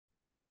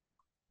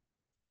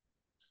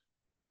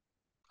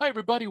Hi,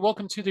 everybody.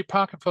 Welcome to the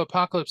Apocrypha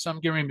Apocalypse. I'm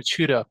Gary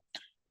Machuda,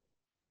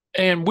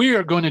 and we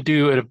are going to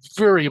do a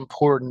very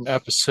important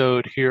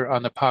episode here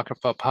on the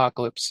Apocrypha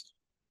Apocalypse.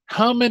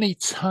 How many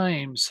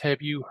times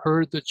have you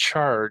heard the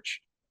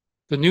charge?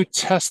 The New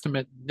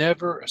Testament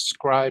never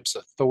ascribes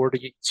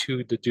authority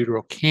to the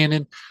Deutero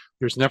canon.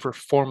 There's never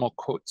formal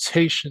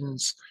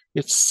quotations.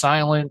 It's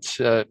silent.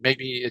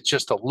 Maybe it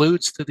just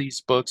alludes to these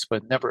books,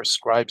 but never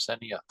ascribes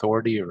any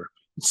authority or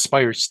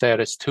inspired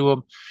status to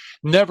them.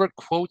 Never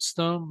quotes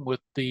them with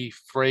the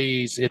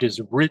phrase, "It is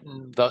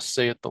written, thus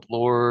saith the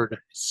Lord," it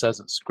says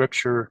in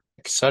Scripture,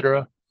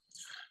 etc.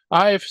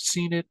 I've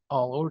seen it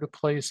all over the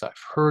place.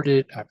 I've heard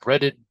it. I've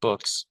read it in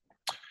books.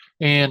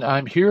 And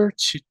I'm here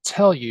to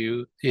tell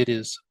you it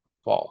is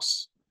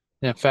false.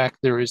 In fact,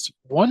 there is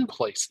one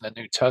place in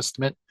the New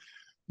Testament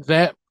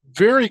that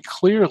very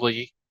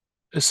clearly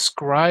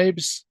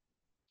ascribes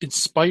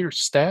inspired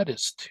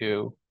status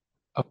to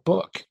a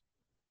book.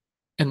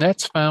 And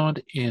that's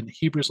found in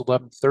Hebrews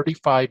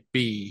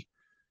 11:35b,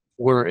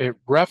 where it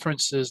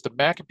references the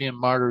Maccabean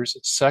martyrs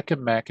in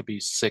 2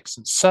 Maccabees 6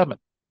 and 7.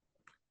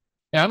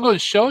 And I'm going to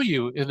show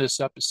you in this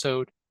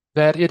episode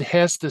that it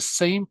has the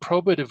same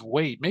probative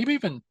weight, maybe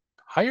even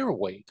higher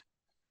weight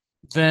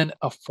than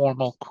a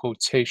formal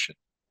quotation.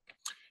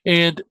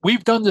 And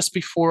we've done this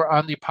before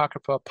on the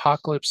Apocrypha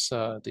Apocalypse.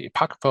 The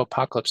Apocrypha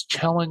Apocalypse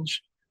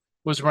Challenge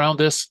was around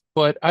this,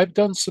 but I've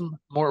done some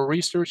more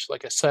research.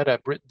 Like I said,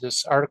 I've written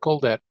this article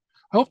that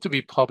I hope to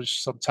be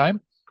published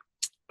sometime.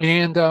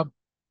 And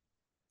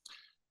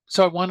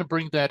so I want to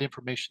bring that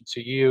information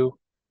to you.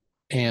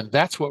 And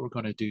that's what we're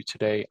going to do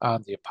today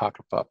on the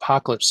Apocrypha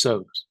Apocalypse.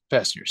 So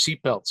fasten your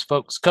seatbelts,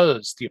 folks,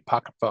 because the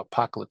Apocrypha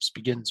Apocalypse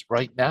begins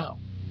right now.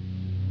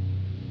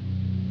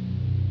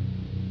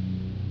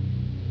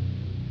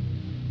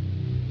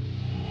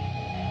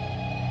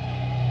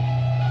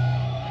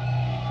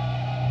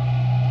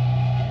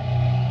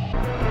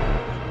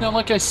 Now,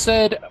 like I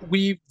said,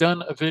 we've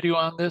done a video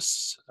on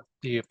this,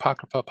 the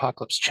Apocrypha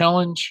Apocalypse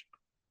Challenge,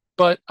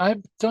 but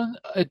I've done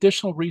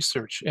additional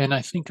research, and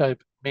I think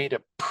I've made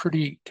a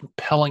pretty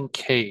compelling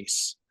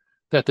case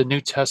that the New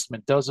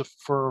Testament does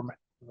affirm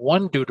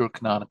one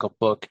deuterocanonical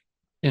book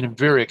in a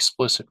very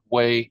explicit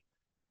way,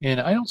 and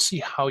I don't see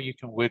how you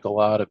can wiggle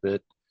out of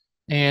it.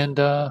 And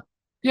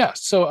yeah,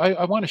 so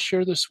I want to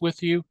share this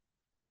with you,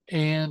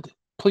 and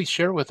please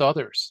share with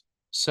others.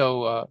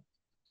 So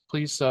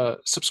please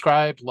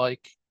subscribe,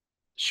 like,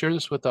 share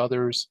this with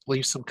others,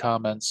 leave some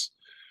comments.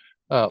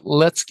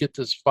 Let's get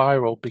this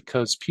viral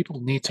because people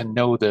need to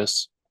know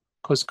this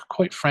because,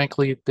 quite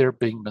frankly, they're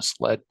being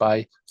misled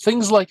by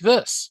things like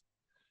this.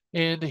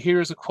 And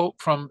here's a quote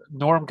from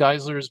Norm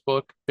Geisler's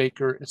book,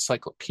 Baker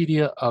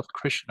Encyclopedia of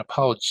Christian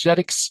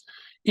Apologetics,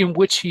 in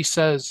which he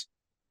says,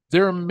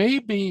 there may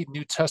be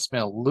New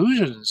Testament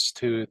allusions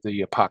to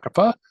the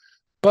Apocrypha,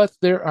 but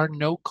there are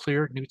no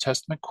clear New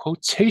Testament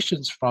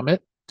quotations from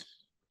it.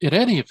 In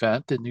any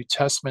event, the New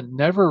Testament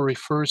never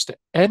refers to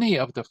any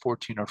of the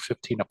 14 or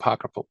 15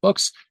 apocryphal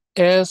books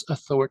as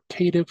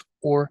authoritative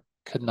or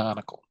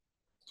canonical.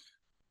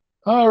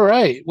 All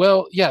right.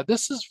 Well, yeah,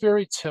 this is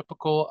very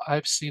typical.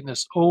 I've seen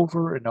this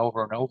over and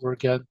over and over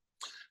again.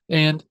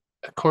 And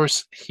of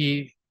course,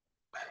 he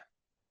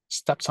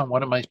steps on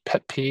one of my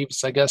pet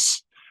peeves, I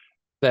guess,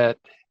 that,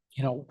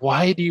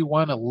 why do you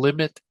want to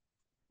limit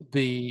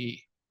the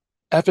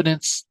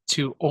evidence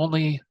to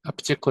only a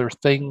particular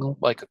thing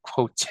like a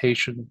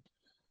quotation?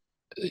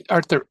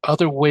 Aren't there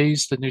other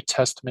ways the New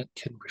Testament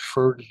can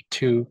refer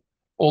to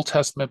Old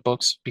Testament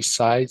books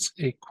besides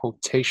a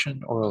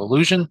quotation or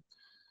allusion?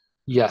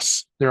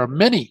 Yes, there are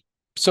many.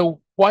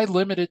 So why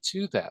limit it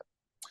to that?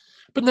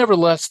 But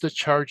nevertheless, the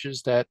charge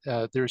is that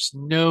there's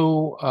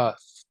no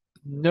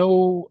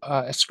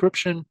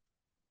ascription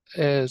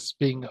as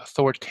being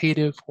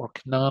authoritative or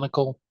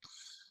canonical.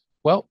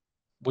 Well,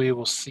 we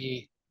will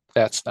see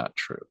that's not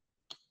true.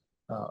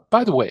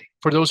 By the way,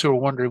 for those who are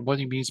wondering what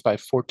he means by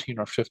 14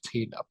 or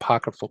 15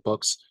 apocryphal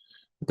books,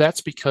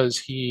 that's because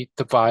he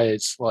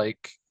divides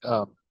like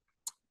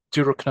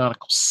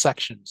deuterocanonical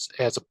sections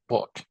as a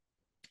book.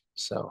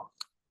 So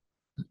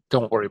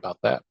don't worry about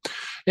that.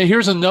 And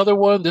here's another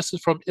one. This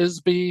is from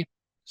Isby.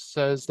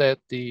 Says that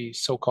the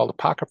so-called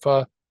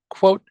Apocrypha,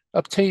 quote,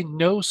 obtain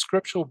no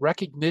scriptural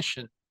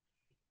recognition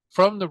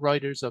from the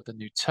writers of the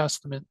New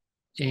Testament,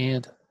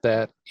 and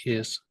that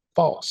is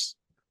false.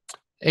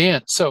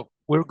 And so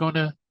we're going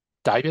to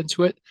dive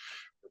into it.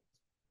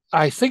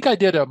 I think I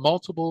did a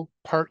multiple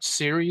part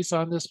series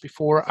on this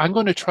before. I'm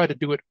going to try to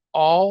do it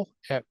all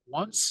at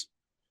once.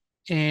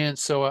 And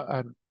so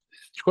I'm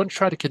going to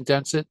try to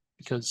condense it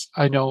because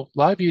I know a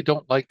lot of you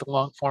don't like the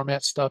long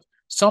format stuff.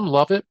 Some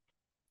love it.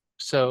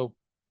 So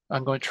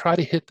I'm going to try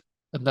to hit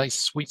a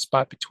nice sweet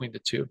spot between the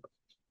two.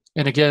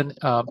 And again,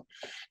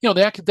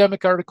 the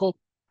academic article,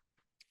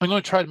 I'm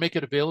going to try to make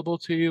it available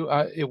to you.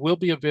 It will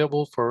be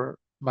available for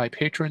my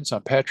patrons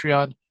on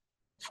Patreon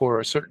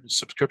for a certain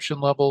subscription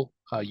level.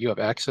 You have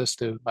access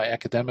to my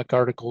academic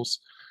articles.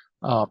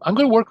 I'm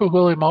going to work with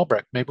William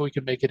Albrecht. Maybe we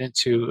can make it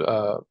into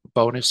a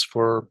bonus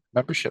for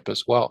membership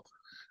as well.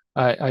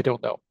 I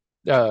don't know.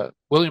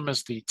 William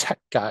is the tech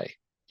guy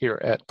here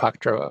at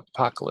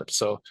Apocalypse.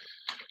 So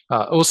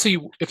we'll see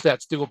if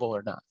that's doable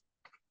or not.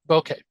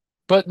 Okay.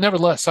 But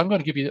nevertheless, I'm going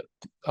to give you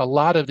a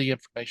lot of the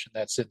information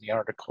that's in the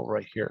article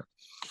right here.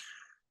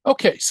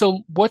 Okay,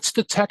 so what's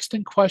the text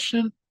in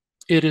question?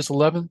 It is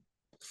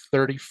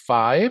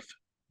 1135b.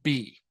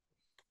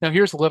 Now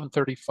here's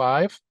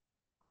 1135.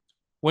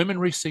 Women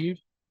receive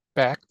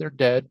back their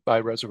dead by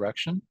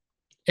resurrection,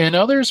 and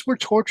others were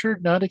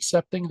tortured, not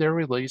accepting their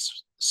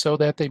release so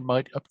that they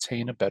might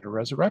obtain a better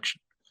resurrection.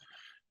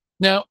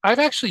 Now, I've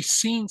actually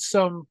seen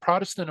some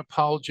Protestant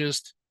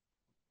apologists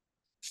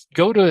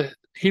go to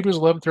Hebrews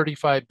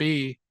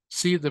 11:35b,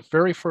 see the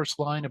very first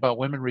line about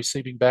women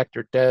receiving back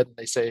their dead, and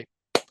they say,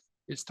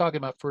 it's talking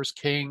about First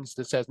Kings.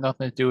 This has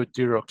nothing to do with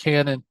Deutro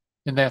canon,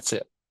 and that's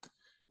it.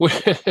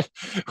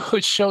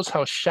 Which shows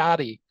how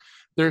shoddy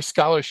their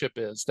scholarship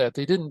is, that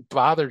they didn't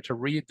bother to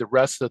read the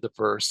rest of the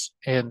verse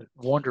and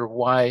wonder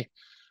why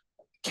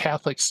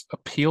Catholics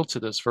appeal to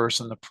this verse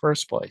in the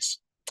first place.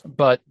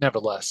 But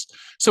nevertheless,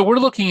 so we're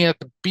looking at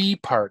the B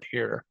part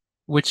here,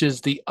 which is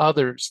the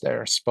others that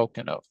are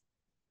spoken of.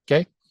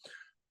 Okay.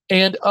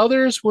 And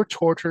others were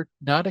tortured,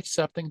 not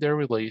accepting their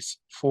release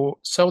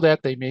so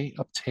that they may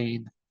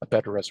obtain a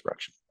better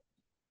resurrection.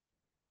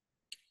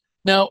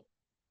 Now,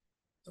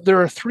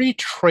 there are three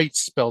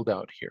traits spelled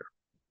out here.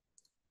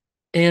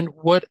 And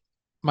what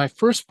my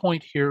first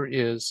point here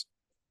is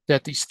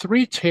that these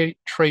three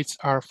traits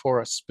are for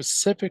a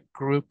specific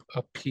group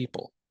of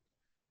people.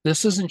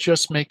 This isn't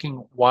just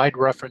making wide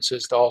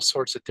references to all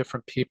sorts of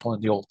different people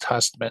in the Old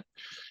Testament.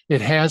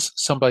 It has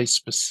somebody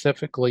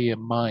specifically in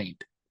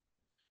mind.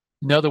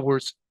 In other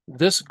words,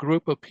 this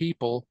group of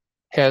people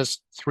has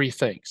three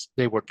things.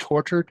 They were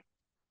tortured.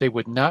 They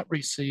would not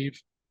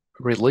receive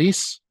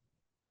release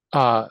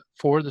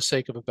for the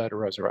sake of a better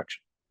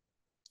resurrection.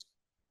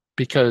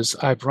 Because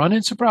I've run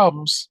into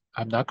problems,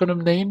 I'm not going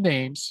to name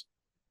names,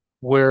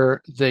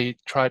 where they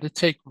try to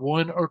take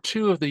one or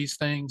two of these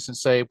things and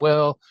say,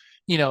 well,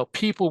 you know,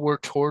 people were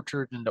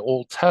tortured in the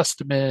Old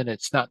Testament.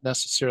 It's not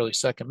necessarily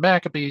Second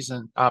Maccabees,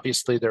 and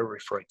obviously they're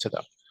referring to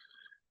them.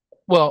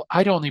 Well,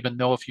 I don't even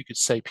know if you could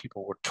say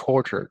people were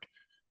tortured,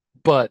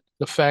 but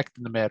the fact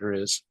of the matter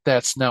is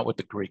that's not what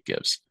the Greek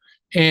gives.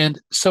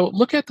 And so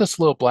look at this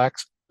little black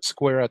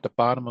square at the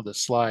bottom of the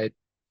slide.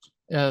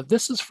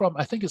 This is from,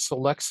 I think it's the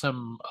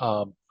Lexham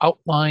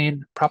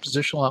outline,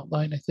 propositional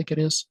outline, I think it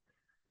is,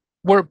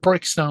 where it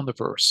breaks down the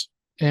verse.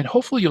 And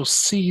hopefully you'll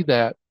see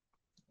that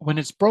when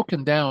it's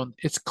broken down,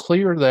 it's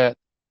clear that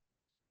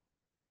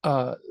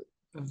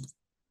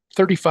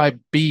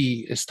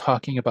 35b is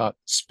talking about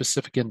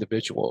specific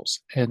individuals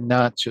and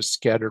not just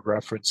scattered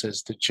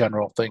references to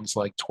general things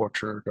like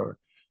tortured or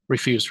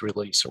refused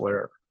release or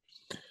whatever.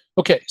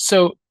 Okay,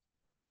 so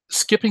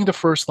skipping the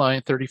first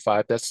line,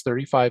 35, that's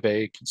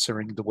 35a,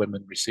 concerning the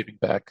women receiving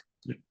back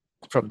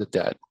from the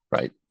dead,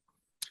 right?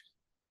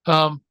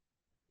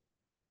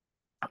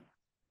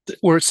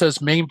 Where it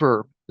says main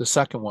verb, the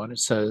second one, it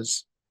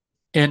says,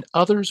 and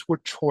others were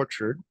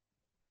tortured,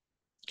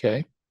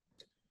 okay?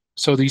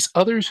 So these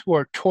others who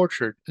are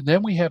tortured, and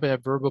then we have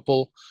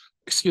adverbial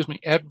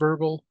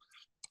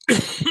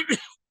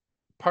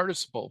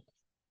participle,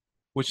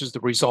 which is the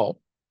result.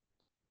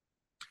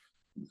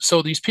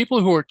 So these people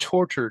who are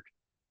tortured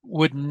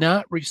would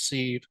not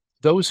receive,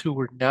 those who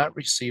would not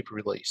receive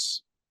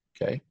release,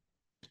 okay?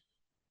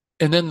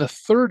 And then the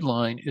third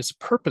line is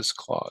purpose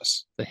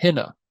clause, the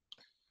hina,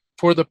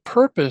 for the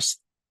purpose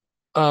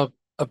of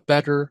a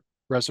better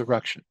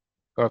resurrection,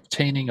 or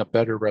obtaining a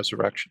better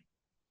resurrection.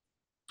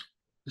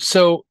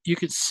 So you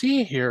can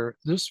see here,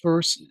 this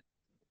verse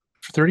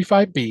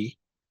 35b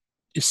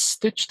is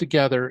stitched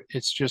together.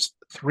 It's just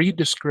three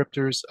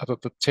descriptors of a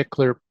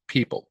particular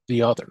people,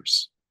 the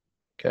others,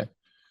 okay?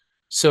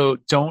 So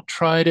don't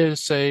try to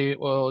say,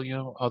 well, you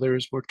know,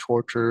 others were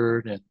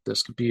tortured and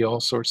this could be all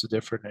sorts of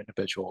different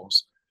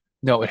individuals.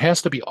 No, it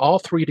has to be all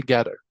three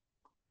together.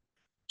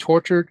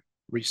 Tortured,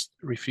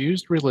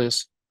 refused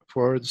release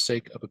for the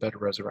sake of a better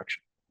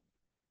resurrection.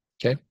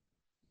 Okay?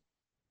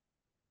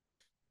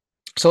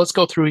 So let's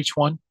go through each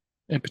one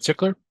in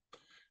particular.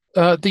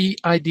 The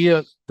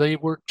idea they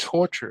were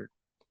tortured.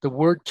 The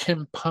word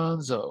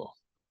timpanzo,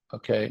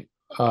 okay,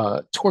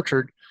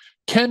 tortured,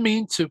 can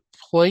mean to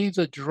play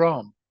the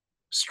drum,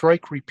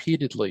 strike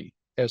repeatedly,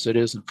 as it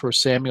is in 1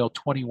 Samuel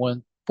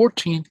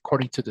 21:14,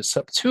 according to the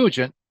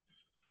Septuagint,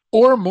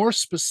 or more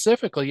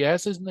specifically,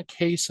 as is in the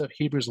case of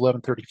Hebrews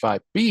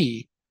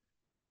 11:35b,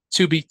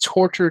 to be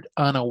tortured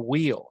on a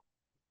wheel.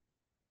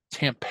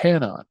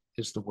 Tampanon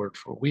is the word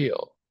for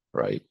wheel,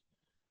 right?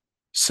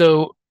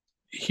 So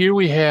here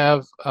we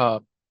have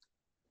a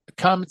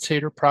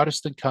commentator,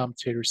 Protestant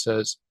commentator,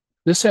 says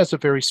this has a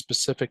very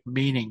specific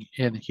meaning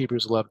in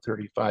Hebrews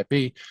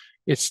 11:35b.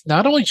 It's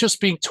not only just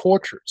being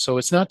tortured, so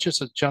it's not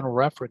just a general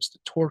reference to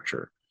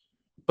torture,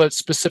 but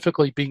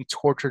specifically being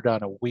tortured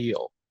on a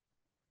wheel.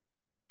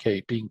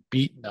 Okay, being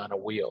beaten on a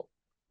wheel.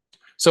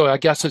 So I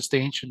guess it's the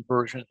ancient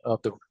version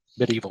of the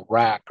medieval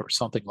rack or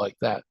something like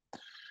that.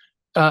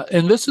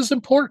 And this is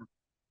important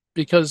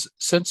because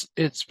since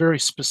it's very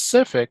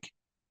specific,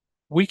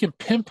 we can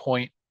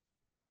pinpoint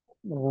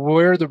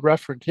where the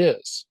referent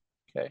is.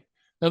 Okay.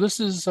 Now this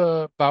is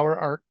Bauer,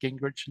 Art,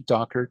 Gingrich, and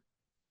Donkert,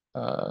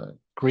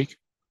 Greek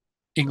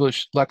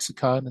English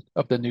lexicon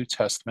of the New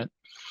Testament.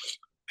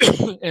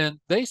 And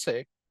they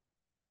say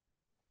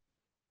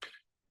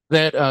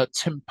that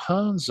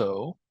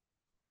timpanzo,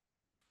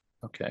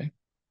 okay,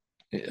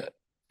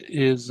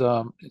 is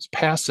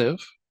passive.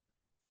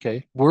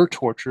 Okay, we're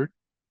tortured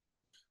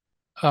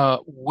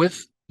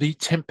with the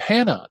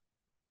tympanon,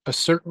 a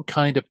certain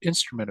kind of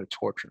instrument of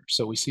torture.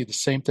 So we see the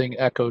same thing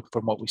echoed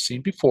from what we've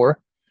seen before.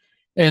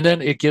 And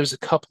then it gives a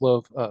couple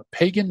of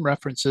pagan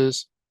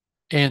references.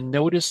 And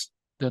notice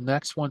the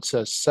next one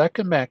says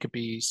 2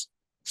 Maccabees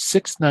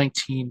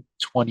 6:19-28.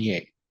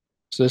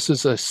 So this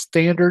is a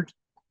standard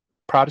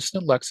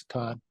Protestant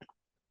lexicon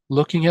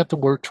looking at the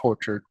word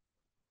tortured,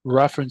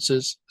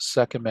 references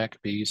 2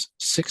 Maccabees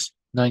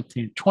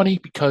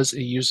 6:19-20 because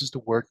it uses the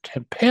word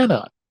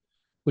tympanon,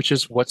 which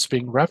is what's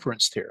being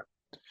referenced here.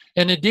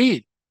 And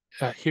indeed,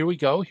 here we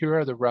go. Here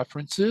are the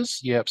references.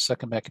 You have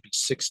 2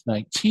 Maccabees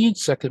 6:19,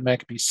 2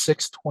 Maccabees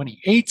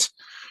 6:28.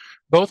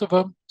 Both of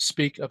them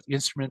speak of the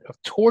instrument of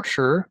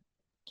torture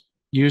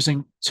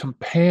using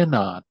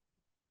tympanon,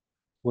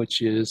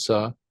 which is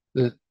the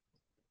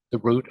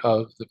root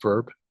of the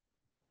verb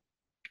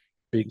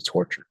being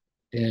tortured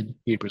in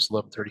Hebrews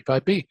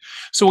 11:35b.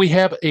 So we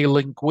have a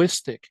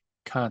linguistic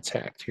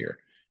contact here,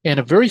 and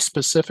a very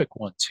specific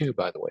one too,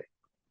 by the way.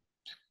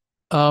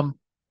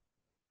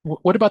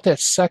 What about that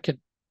second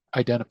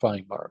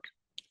identifying mark?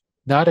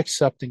 Not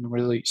accepting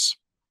release.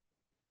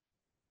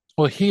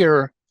 Well,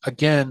 here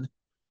again,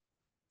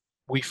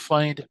 we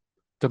find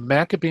the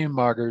Maccabean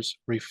martyrs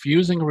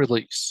refusing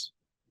release,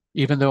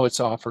 even though it's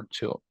offered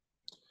to them.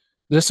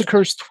 This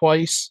occurs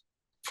twice,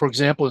 for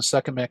example, in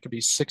 2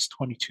 Maccabees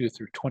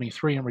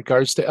 6:22-23 in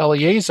regards to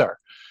Eleazar.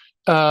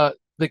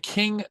 The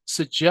king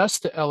suggests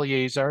to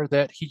Eleazar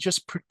that he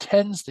just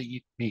pretends to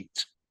eat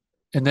meat,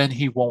 and then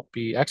he won't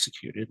be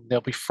executed, and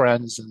they'll be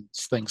friends and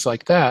things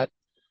like that.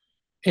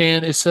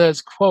 And it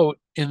says, quote,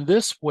 in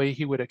this way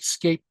he would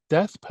escape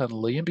death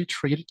penalty and be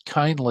treated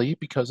kindly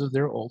because of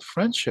their old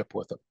friendship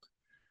with him.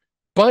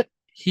 But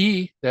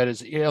he, that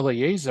is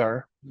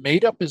Eleazar,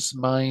 made up his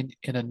mind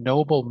in a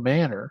noble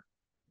manner,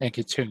 and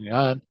continuing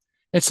on,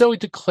 and so he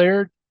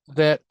declared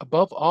that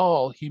above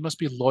all he must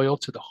be loyal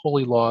to the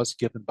holy laws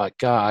given by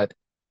God.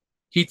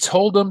 He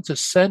told them to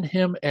send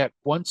him at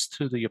once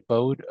to the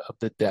abode of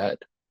the dead.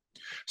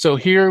 So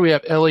here we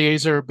have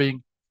Eleazar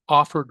being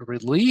offered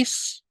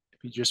release if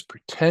he just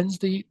pretends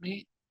to eat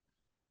meat,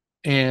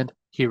 and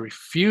he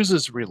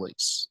refuses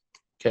release.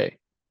 Okay,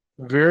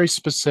 very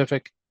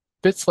specific,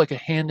 fits like a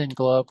hand in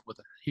glove with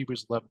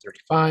Hebrews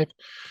 11:35.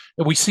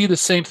 And we see the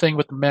same thing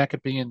with the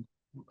Maccabean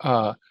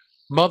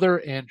mother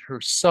and her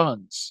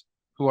sons,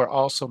 who are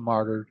also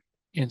martyred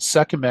in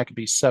 2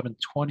 Maccabees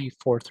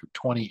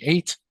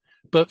 7:24-28.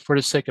 But for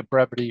the sake of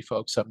brevity,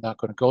 folks, I'm not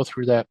going to go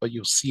through that, but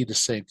you'll see the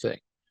same thing.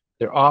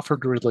 They're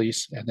offered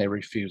release and they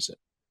refuse it.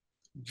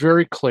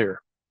 Very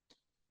clear.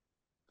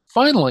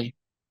 Finally,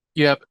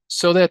 you have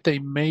so that they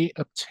may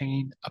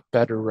obtain a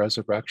better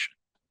resurrection.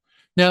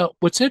 Now,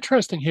 what's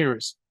interesting here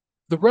is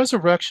the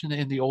resurrection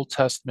in the Old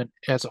Testament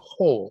as a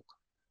whole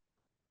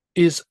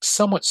is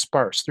somewhat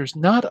sparse. There's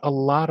not a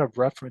lot of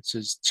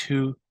references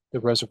to the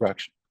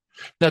resurrection.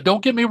 Now,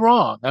 don't get me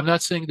wrong. I'm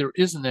not saying there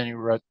isn't any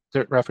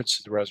reference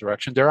to the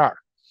resurrection. There are.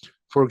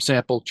 For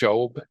example,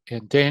 Job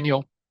and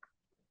Daniel.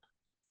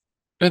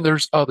 And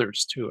there's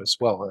others too as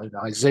well, and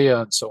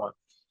Isaiah and so on.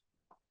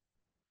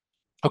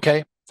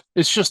 Okay?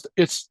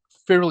 It's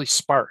fairly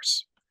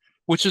sparse,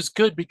 which is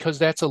good because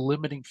that's a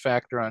limiting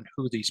factor on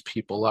who these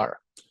people are.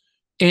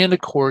 And of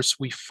course,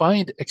 we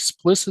find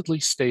explicitly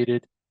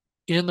stated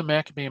in the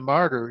Maccabean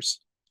martyrs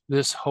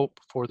this hope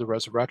for the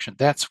resurrection.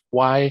 That's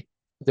why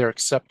they're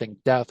accepting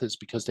death, is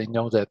because they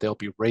know that they'll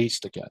be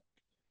raised again.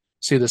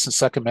 See this in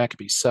 2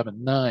 Maccabees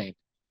 7:9.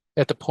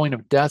 At the point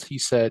of death, he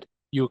said,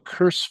 you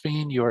accursed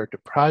fiend, you are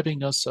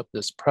depriving us of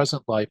this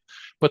present life,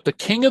 but the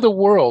King of the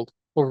world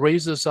will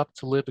raise us up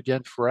to live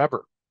again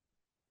forever.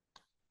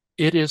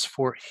 It is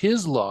for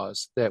his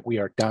laws that we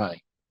are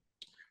dying.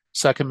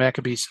 2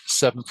 Maccabees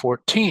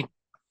 7:14.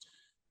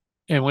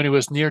 And when he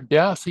was near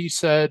death, he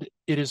said,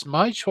 it is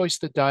my choice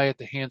to die at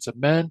the hands of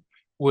men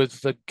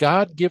with the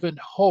God-given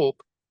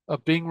hope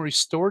of being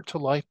restored to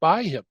life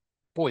by him.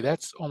 Boy,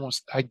 that's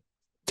almost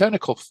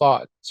identical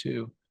thought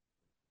to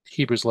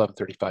Hebrews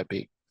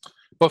 11:35b.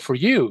 But for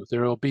you,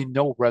 there will be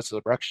no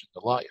resurrection to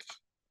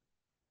life.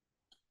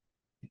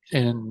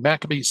 In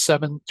Maccabees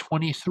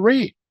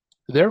 7:23,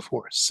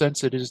 therefore,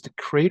 since it is the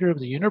creator of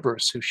the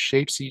universe who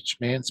shapes each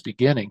man's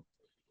beginning,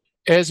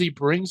 as he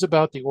brings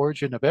about the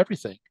origin of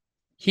everything,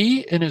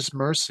 he in his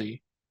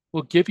mercy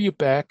will give you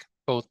back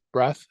both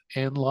breath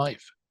and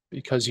life,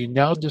 because you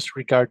now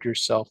disregard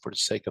yourself for the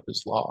sake of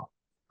his law.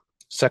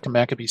 2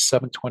 Maccabees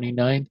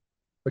 7:29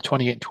 or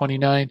 28 and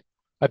 29.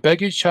 I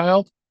beg you,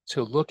 child,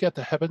 to look at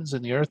the heavens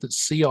and the earth and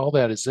see all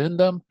that is in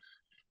them.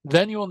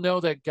 Then you will know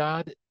that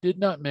God did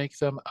not make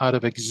them out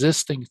of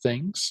existing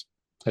things.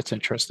 That's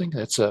interesting.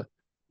 That's a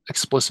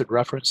explicit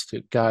reference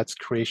to God's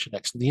creation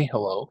ex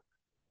nihilo,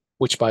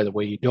 which, by the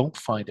way, you don't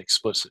find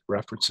explicit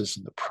references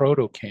in the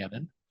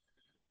proto-canon.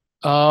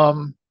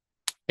 And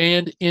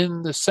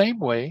in the same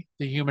way,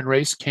 the human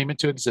race came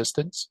into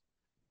existence.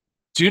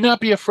 Do not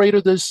be afraid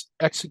of this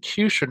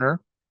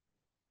executioner,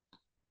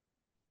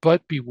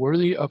 but be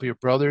worthy of your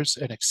brothers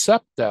and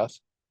accept death,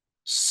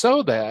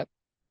 so that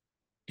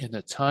in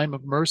the time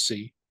of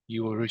mercy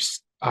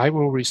I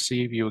will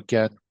receive you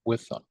again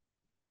with them.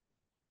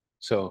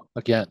 So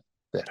again,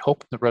 that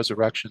hope in the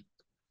resurrection,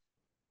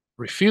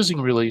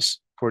 refusing release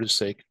for the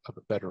sake of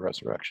a better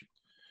resurrection.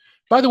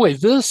 By the way,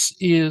 this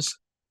is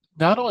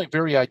not only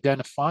very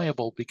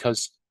identifiable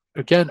because,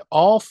 again,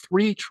 all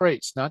three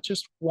traits, not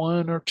just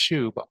one or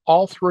two, but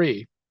all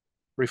three,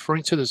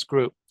 referring to this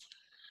group,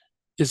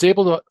 is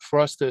able for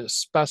us to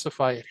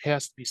specify it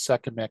has to be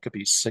 2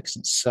 Maccabees 6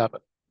 and 7.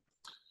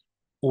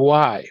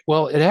 Why?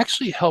 Well, it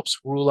actually helps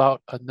rule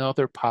out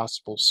another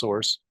possible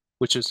source,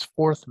 which is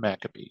 4th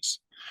Maccabees.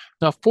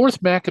 Now,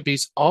 4th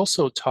Maccabees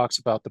also talks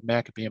about the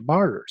Maccabean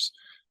martyrs,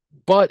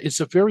 but it's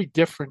a very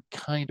different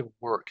kind of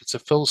work. It's a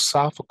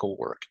philosophical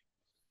work.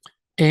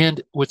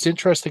 And what's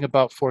interesting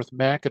about 4th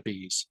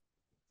Maccabees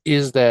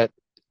is that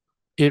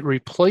it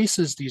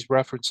replaces these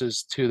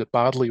references to the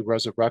bodily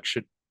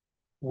resurrection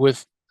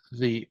with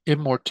the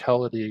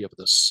immortality of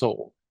the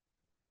soul,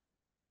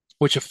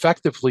 which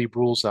effectively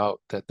rules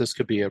out that this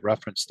could be a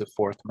reference to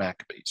 4th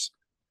Maccabees.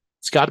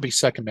 It's got to be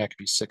 2nd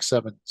Maccabees 6,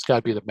 7. It's got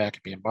to be the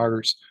Maccabean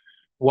martyrs.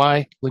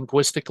 Why?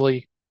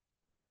 Linguistically,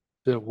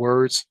 the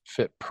words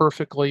fit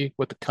perfectly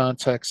with the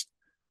context.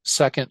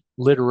 Second,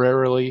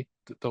 literarily,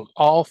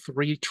 all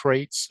three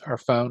traits are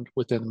found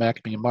within the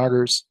Maccabean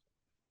martyrs.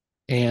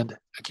 And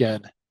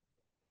again,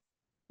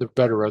 the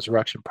better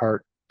resurrection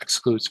part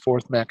excludes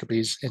 4th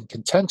Maccabees in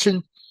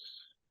contention.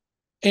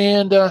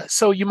 And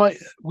so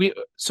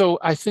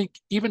I think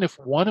even if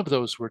one of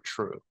those were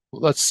true,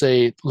 let's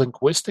say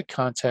linguistic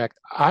contact,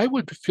 I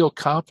would feel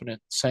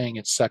confident saying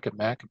it's 2nd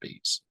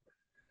Maccabees.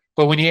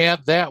 But when you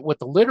add that with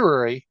the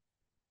literary,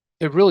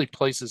 it really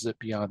places it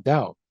beyond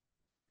doubt.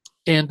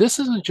 And this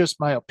isn't just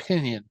my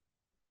opinion.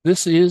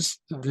 This is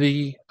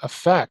the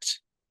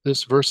effect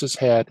this verse has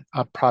had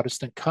on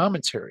Protestant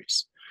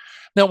commentaries.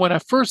 Now, when I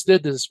first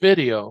did this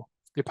video,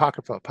 the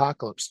Apocrypha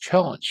Apocalypse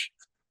Challenge,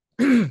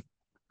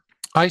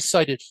 I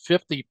cited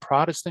 50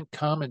 Protestant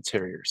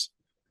commentators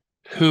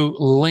who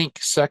link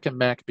 2nd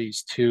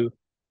Maccabees to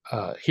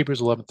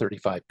Hebrews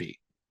 11:35b.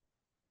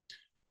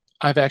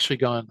 I've actually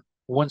gone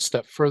one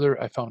step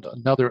further. I found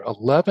another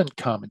 11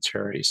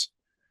 commentaries.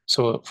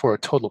 So for a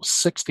total of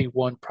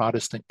 61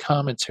 Protestant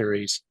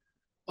commentaries,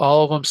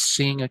 all of them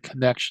seeing a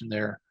connection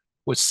there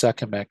with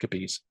 2nd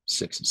Maccabees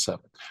 6 and 7.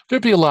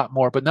 There'd be a lot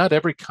more, but not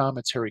every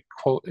commentary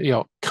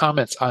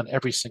comments on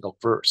every single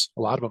verse.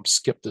 A lot of them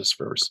skip this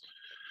verse,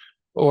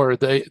 or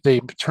they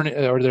turn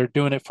it, or they're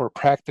doing it for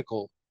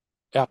practical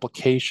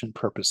application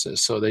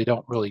purposes, so they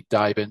don't really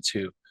dive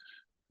into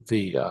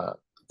the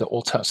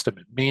Old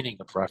Testament meaning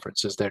of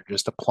references. They're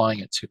just applying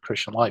it to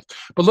Christian life.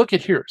 But look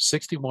at here,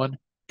 61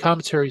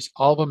 commentaries,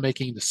 all of them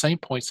making the same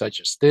points I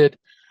just did.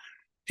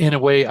 In a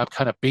way, I'm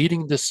kind of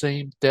beating the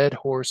same dead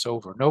horse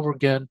over and over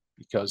again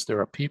because there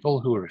are people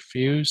who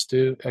refuse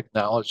to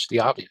acknowledge the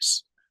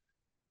obvious.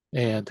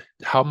 And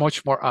how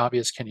much more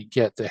obvious can you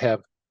get to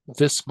have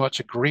this much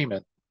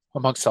agreement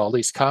amongst all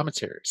these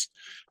commentaries?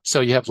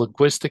 So you have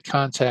linguistic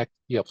contact,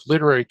 you have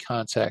literary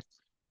contact,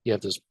 you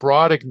have this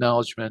broad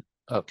acknowledgement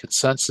of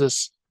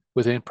consensus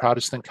within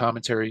Protestant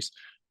commentaries.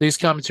 These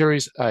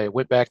commentaries, I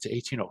went back to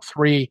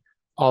 1803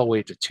 all the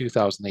way to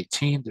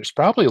 2018. There's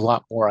probably a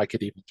lot more I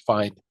could even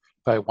find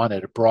if I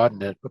wanted to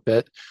broaden it a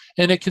bit.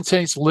 And it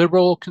contains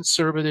liberal,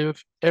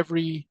 conservative,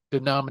 every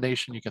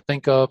denomination you can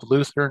think of: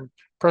 Lutheran,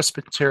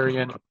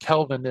 Presbyterian,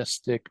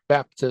 Calvinistic,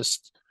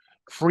 Baptist,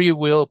 Free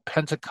Will,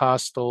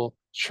 Pentecostal,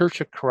 Church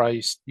of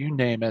Christ, you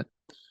name it.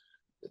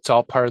 It's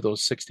all part of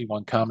those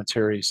 61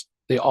 commentaries.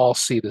 They all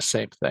see the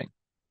same thing.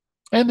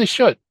 And they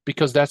should,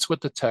 because that's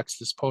what the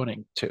text is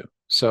pointing to.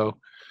 So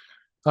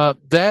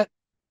that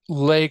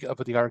leg of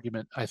the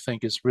argument, I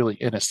think, is really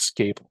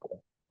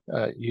inescapable.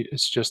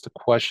 It's just a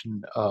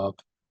question of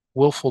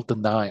willful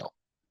denial,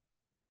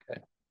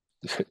 okay?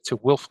 To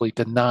willfully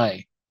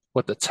deny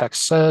what the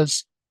text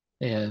says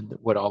and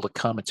what all the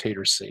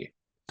commentators see.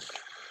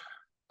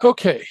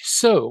 Okay,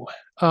 so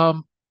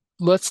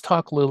let's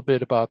talk a little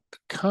bit about the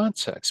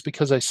context,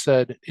 because I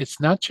said it's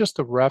not just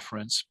a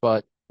reference,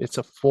 but it's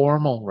a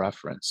formal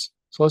reference.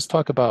 So let's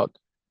talk about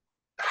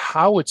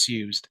how it's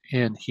used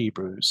in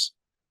Hebrews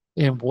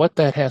and what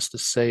that has to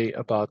say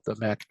about the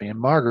Maccabean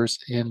martyrs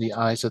in the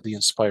eyes of the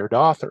inspired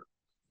author.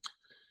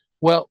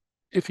 Well,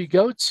 if you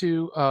go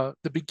to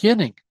the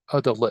beginning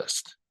of the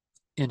list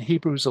in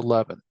Hebrews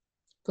 11,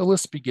 the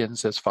list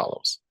begins as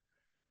follows.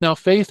 Now,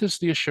 faith is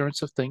the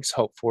assurance of things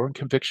hoped for and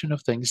conviction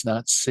of things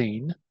not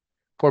seen.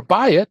 For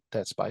by it,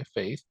 that's by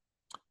faith,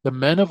 the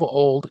men of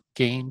old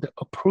gained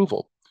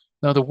approval.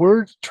 Now, the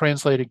word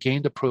translated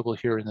gained approval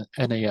here in the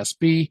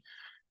NASB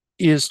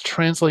is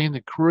translating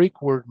the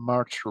Greek word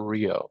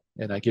martyrio,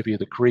 and I give you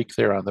the Greek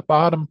there on the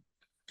bottom.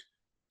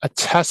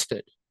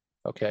 attested.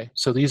 Okay,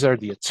 so these are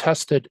the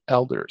attested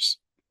elders.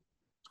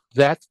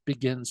 That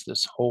begins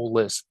this whole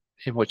list,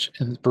 in which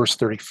in verse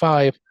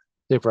 35,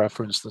 they've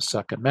referenced the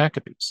second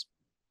Maccabees.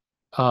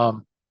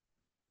 Now,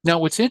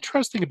 what's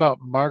interesting about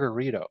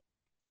martyrio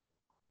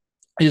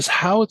is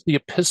how the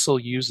epistle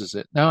uses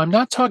it. Now, I'm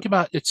not talking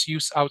about its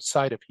use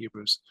outside of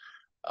Hebrews.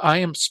 I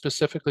am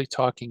specifically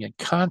talking in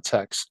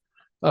context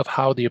of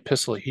how the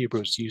epistle of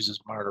Hebrews uses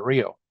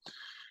martyrio.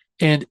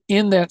 And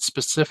in that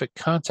specific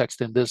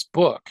context in this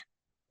book,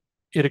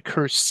 it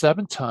occurs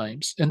 7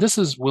 times. And this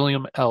is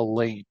William L.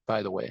 Lane,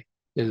 by the way,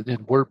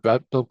 in Word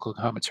Biblical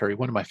Commentary,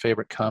 one of my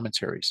favorite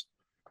commentaries.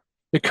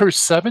 It occurs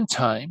 7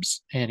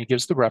 times, and he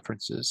gives the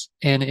references.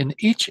 And in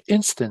each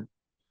instant,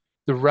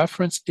 the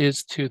reference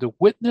is to the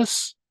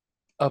witness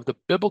of the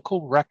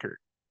biblical record.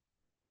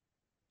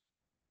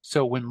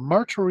 So when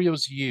martyrio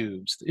is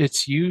used,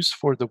 it's used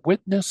for the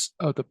witness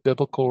of the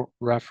biblical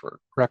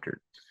record,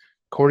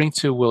 according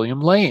to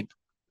William Lane.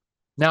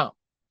 Now,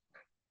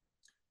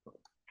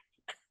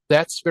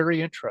 that's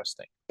very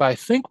interesting, but I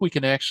think we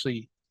can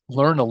actually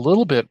learn a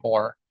little bit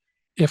more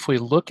if we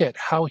look at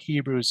how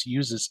Hebrews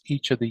uses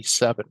each of these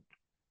 7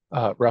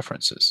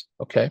 references,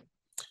 okay?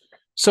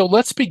 So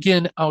let's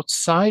begin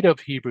outside of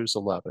Hebrews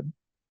 11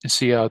 and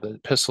see how the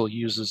epistle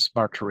uses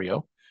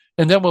martyrio,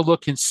 and then we'll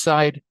look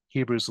inside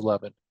Hebrews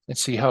 11 and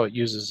see how it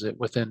uses it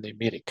within the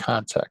immediate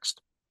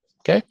context,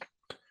 okay?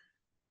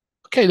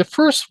 Okay, the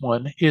first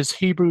one is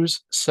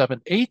Hebrews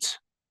 7:8.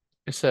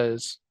 It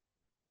says,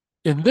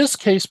 in this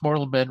case,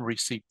 mortal men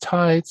receive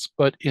tithes,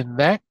 but in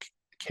that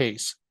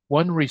case,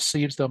 one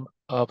receives them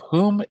of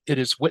whom it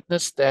is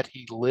witnessed that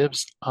he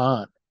lives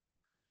on.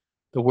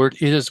 The word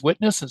it is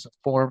witness is a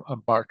form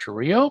of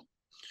martyrio,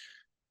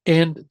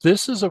 and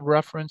this is a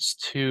reference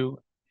to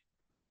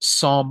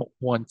Psalm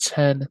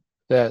 110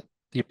 that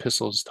the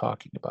epistle is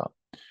talking about.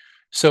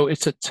 So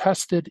it's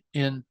attested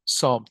in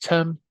Psalm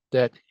 10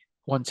 that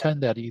 110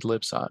 that he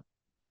lives on.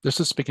 This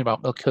is speaking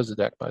about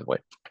Melchizedek, by the way.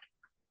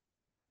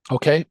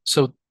 Okay,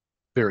 so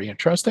very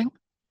interesting.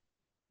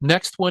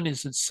 Next one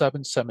is in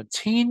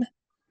 7:17.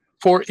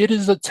 For it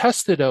is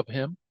attested of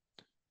him,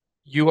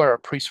 you are a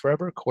priest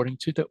forever according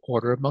to the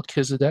order of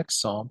Melchizedek,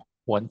 Psalm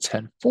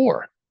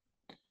 110:4.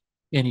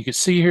 And you can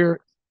see here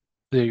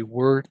the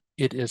word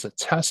it is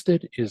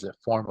attested is a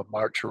form of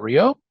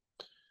martyrio,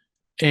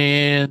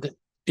 and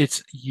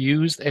it's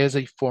used as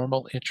a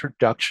formal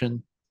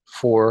introduction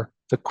for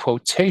the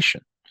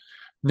quotation.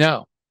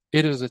 Now,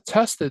 it is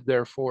attested,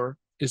 therefore,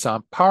 is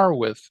on par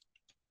with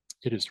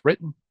it is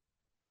written,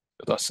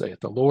 thus saith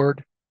the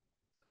Lord,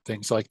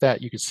 things like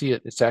that. You can see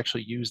it, it's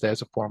actually used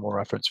as a formal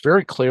reference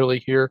very clearly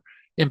here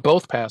in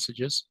both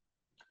passages.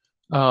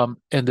 And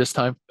this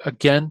time,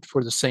 again,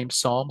 for the same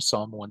psalm,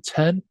 Psalm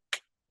 110.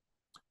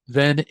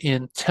 Then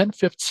in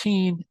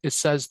 10:15, it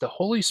says, the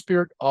Holy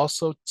Spirit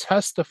also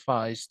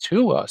testifies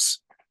to us,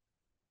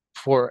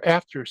 for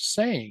after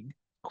saying,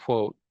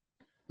 quote,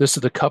 this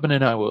is the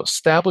covenant I will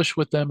establish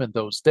with them in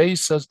those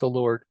days, says the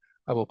Lord.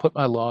 I will put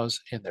my laws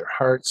in their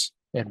hearts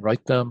and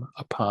write them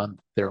upon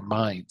their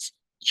minds.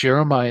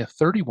 Jeremiah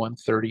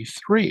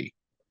 31:33.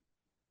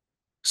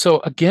 So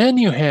again,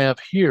 you have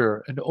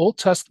here an Old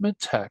Testament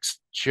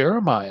text,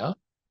 Jeremiah,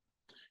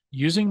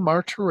 using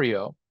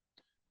martyrio,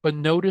 but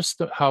notice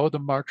how the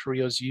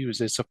martyrio is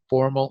used. It's a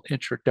formal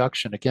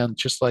introduction, again,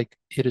 just like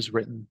it is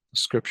written,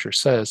 Scripture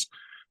says.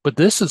 But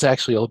this is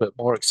actually a little bit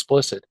more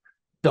explicit.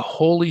 The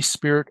Holy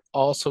Spirit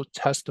also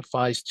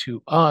testifies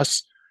to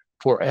us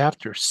for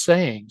after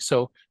saying.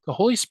 So the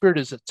Holy Spirit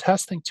is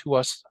attesting to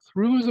us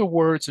through the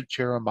words of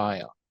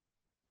Jeremiah.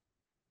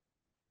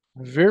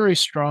 Very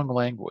strong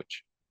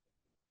language.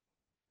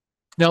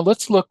 Now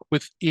let's look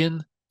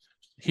within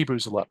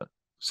Hebrews 11.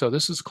 So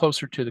this is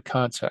closer to the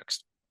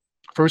context.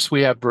 First,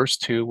 we have verse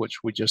 2,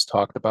 which we just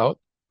talked about,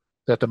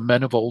 that the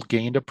men of old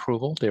gained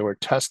approval. They were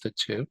attested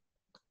to.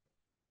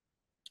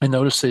 And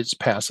notice it's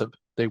passive.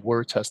 They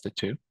were attested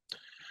to.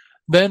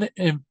 Then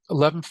in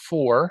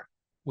 11:4,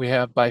 we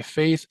have, by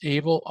faith,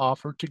 Abel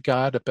offered to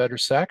God a better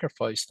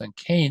sacrifice than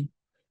Cain,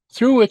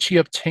 through which he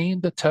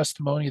obtained the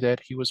testimony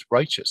that he was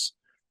righteous.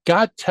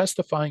 God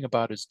testifying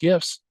about his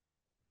gifts,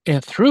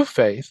 and through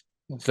faith,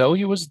 though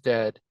he was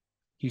dead,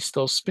 he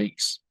still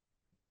speaks.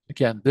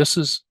 Again, this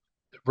is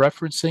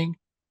referencing,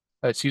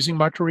 it's using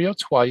martyrio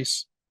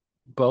twice,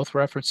 both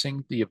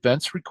referencing the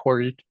events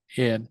recorded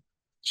in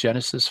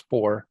Genesis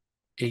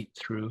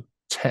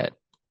 4:8-10.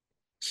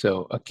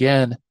 So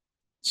again,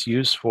 it's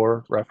used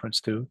for reference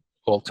to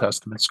Old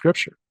Testament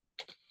scripture.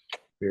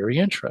 Very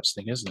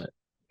interesting, isn't it?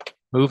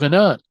 Moving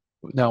on.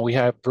 Now we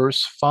have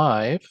verse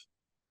 5.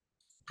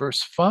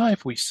 Verse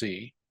 5 we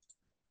see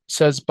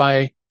says,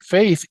 by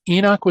faith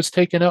Enoch was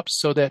taken up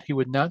so that he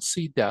would not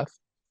see death,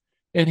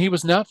 and he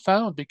was not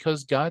found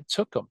because God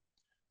took him.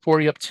 For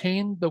he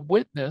obtained the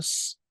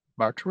witness,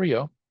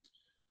 martyrio,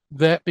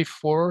 that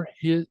before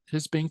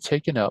his being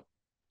taken up,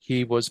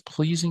 he was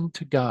pleasing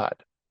to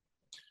God.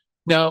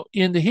 Now,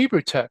 in the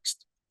Hebrew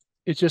text,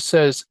 it just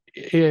says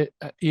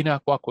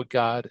Enoch walked with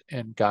God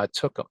and God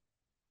took him.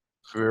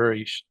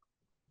 Very,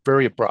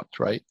 very abrupt,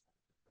 right?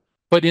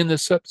 But in the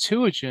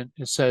Septuagint,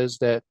 it says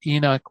that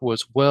Enoch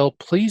was well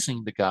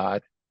pleasing to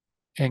God,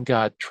 and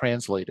God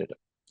translated him.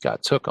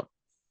 God took him.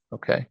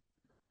 Okay.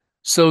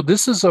 So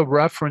this is a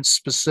reference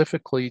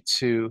specifically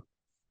to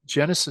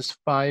Genesis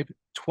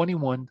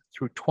 5:21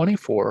 through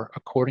 24,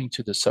 according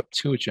to the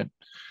Septuagint.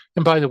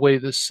 And by the way,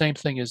 the same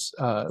thing is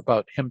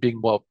about him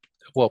being well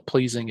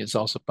pleasing is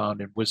also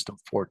found in Wisdom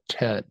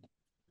 4:10,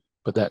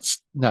 but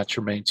that's not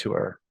germane to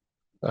our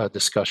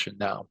discussion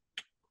now.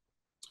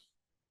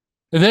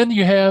 And then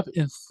you have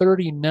in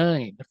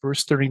 39,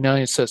 verse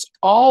 39, it says,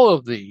 all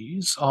of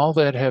these, all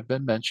that have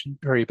been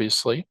mentioned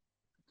previously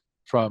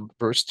from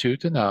verse 2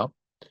 to now,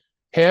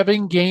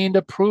 having gained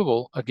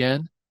approval,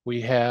 again,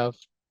 we have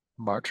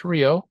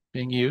martyrio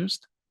being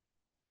used,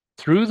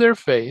 through their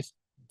faith,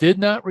 did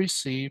not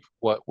receive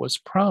what was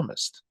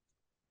promised.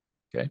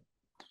 Okay.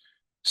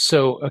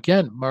 So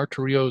again,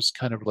 martyrio is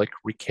kind of like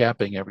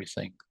recapping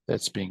everything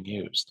that's being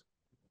used.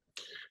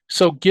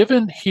 So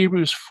given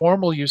Hebrews'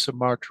 formal use of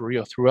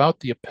martyrio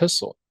throughout the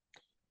epistle,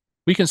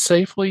 we can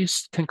safely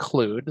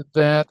conclude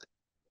that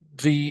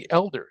the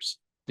elders,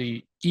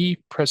 the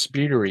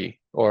e-presbytery,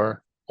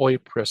 or oi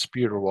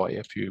presbyteroi,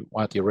 if you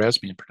want the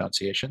Erasmian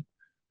pronunciation,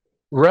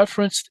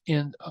 referenced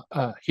in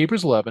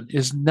Hebrews 11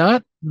 is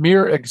not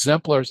mere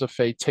exemplars of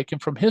faith taken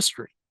from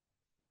history,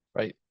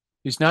 right?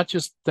 He's not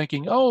just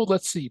thinking, oh,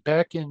 let's see,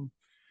 back in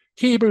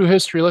Hebrew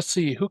history, let's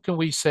see, who can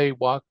we say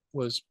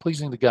was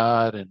pleasing to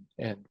God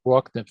and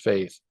walked in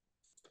faith?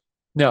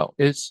 No,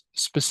 it's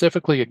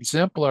specifically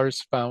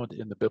exemplars found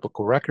in the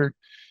biblical record.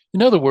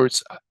 In other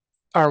words,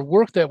 our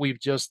work that we've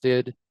just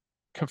did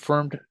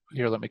confirmed,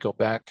 here, let me go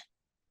back,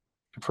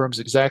 confirms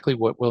exactly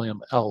what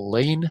William L.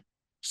 Lane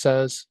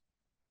says.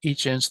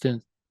 Each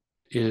instant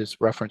is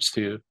reference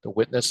to the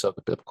witness of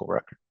the biblical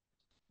record.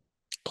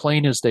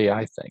 Plain as day,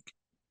 I think.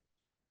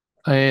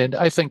 And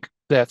I think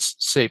that's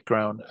safe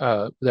ground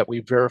that we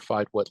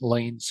verified what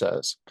Lane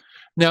says.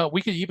 Now,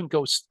 we could even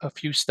go a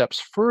few steps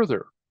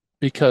further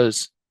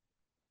because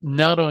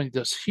not only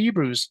does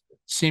Hebrews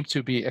seem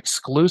to be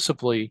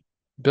exclusively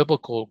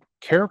biblical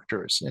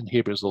characters in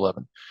Hebrews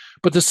 11,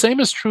 but the same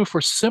is true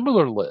for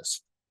similar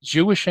lists,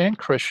 Jewish and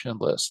Christian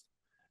lists,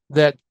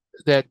 that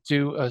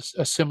do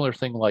a similar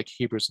thing like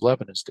Hebrews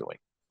 11 is doing.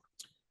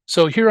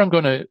 So here I'm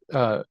going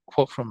to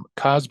quote from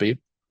Cosby,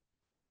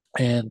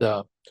 and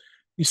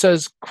he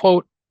says,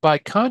 quote, by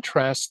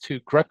contrast to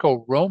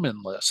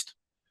Greco-Roman list,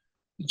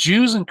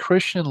 Jews and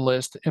Christian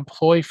list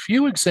employ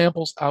few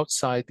examples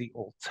outside the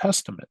Old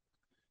Testament.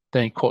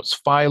 Then he quotes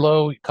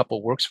Philo, a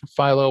couple works from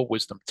Philo,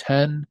 Wisdom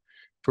 10,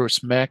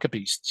 First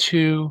Maccabees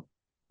 2,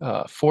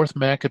 Fourth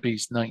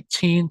Maccabees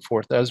 19,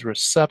 Fourth Ezra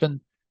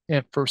 7,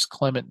 and First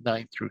Clement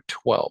 9 through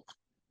 12.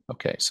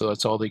 Okay, so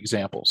that's all the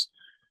examples.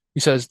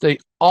 He says they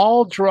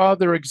all draw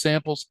their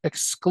examples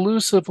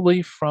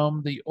exclusively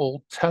from the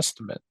Old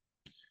Testament.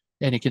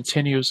 And he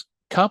continues,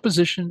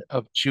 composition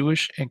of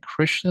Jewish and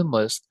Christian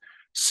lists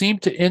seem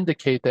to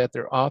indicate that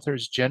their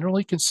authors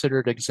generally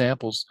considered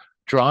examples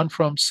drawn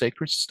from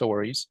sacred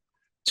stories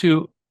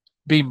to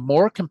be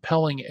more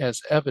compelling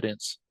as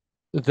evidence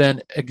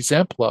than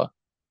exempla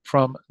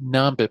from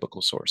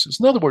non-biblical sources.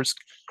 In other words,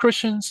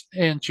 Christians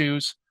and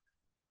Jews,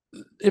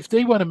 if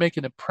they want to make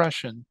an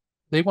impression,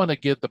 they want to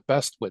give the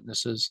best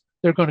witnesses,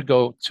 they're going to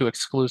go to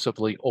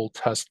exclusively Old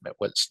Testament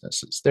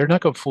witnesses. They're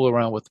not going to fool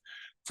around with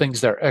things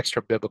that are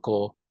extra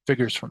biblical,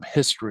 figures from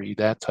history,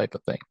 that type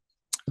of thing.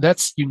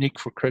 That's unique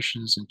for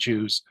Christians and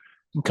Jews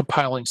in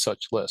compiling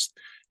such lists.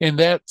 And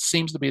that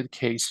seems to be the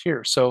case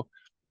here. So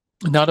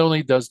not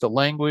only does the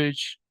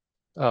language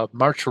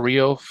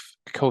martyrio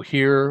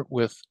cohere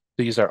with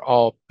these are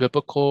all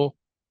biblical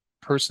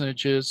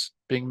personages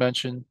being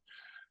mentioned,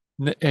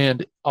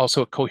 and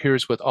also it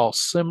coheres with all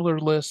similar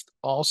lists,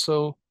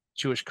 also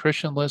Jewish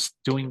Christian lists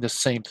doing the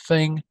same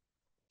thing.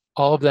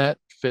 All of that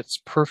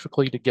fits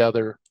perfectly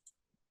together.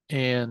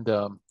 And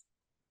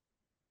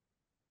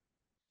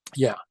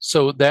yeah,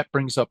 so that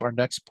brings up our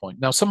next point.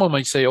 Now, someone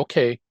might say,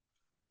 okay,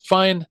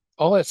 fine,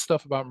 all that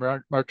stuff about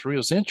martyrio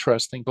is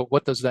interesting, but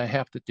what does that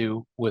have to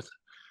do with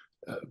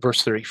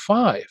verse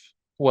 35?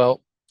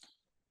 Well,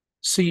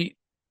 see,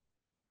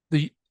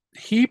 the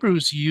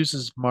Hebrews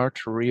uses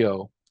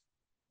martyrio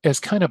as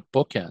kind of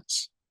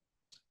bookends.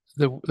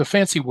 The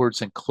fancy word's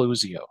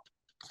inclusio.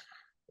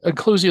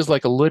 Inclusio is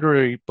like a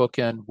literary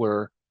bookend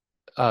where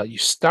you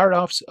start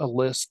off a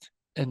list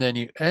and then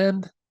you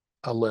end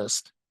a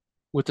list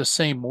with the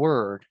same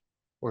word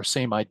or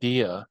same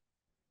idea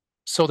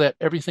so that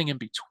everything in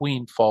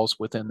between falls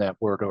within that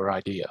word or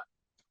idea.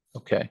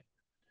 Okay.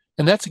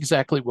 And that's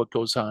exactly what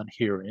goes on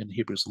here in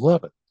Hebrews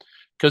 11,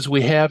 because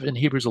we have in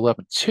Hebrews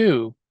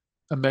 11:2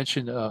 a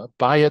mention,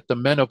 by it the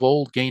men of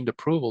old gained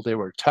approval, they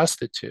were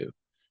attested to.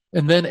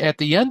 And then at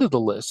the end of the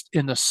list,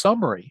 in the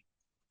summary,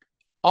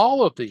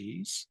 all of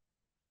these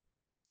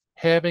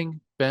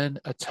having been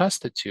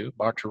attested to,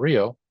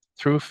 martyrio,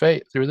 through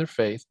their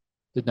faith,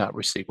 did not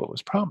receive what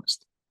was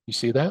promised. You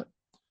see that?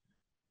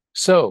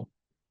 So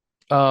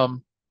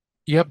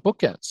you have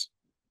bookends.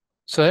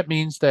 So that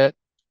means that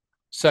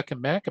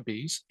Second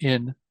Maccabees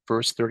in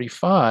verse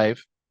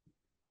 35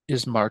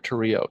 is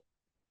martyrio.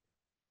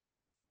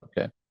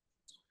 Okay.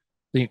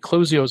 The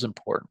inclusio is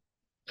important.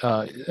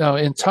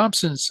 In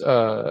Thompson's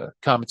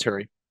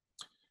commentary,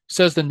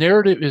 says the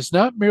narrative is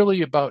not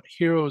merely about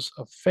heroes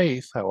of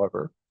faith,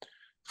 however,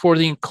 for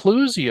the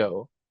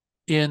inclusio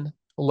in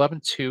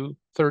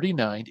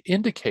 11.239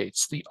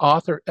 indicates the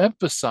author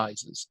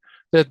emphasizes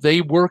that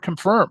they were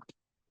confirmed.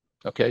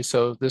 Okay,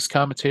 so this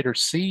commentator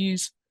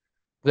sees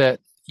that,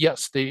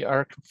 yes, they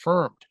are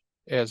confirmed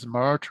as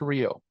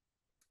martyrio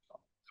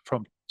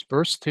from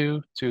verse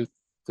 2 to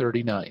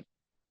 39.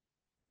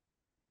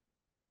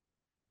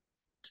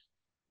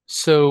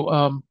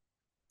 So,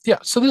 yeah,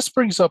 so this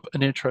brings up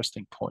an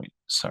interesting point.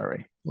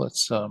 Sorry,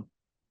 let's, don't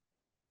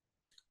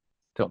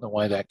know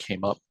why that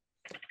came up.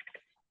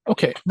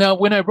 Okay, now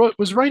when I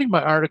was writing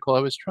my article,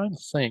 I was trying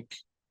to think,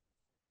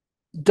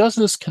 does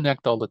this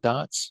connect all the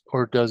dots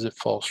or does it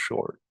fall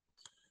short?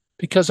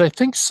 Because I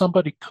think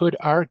somebody could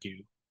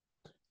argue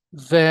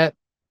that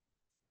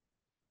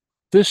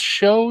this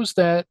shows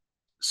that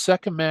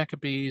Second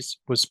Maccabees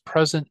was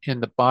present in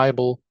the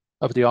Bible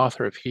of the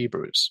author of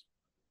Hebrews.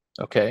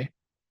 Okay,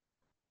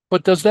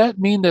 but does that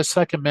mean that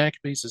Second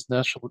Maccabees is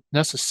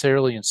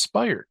necessarily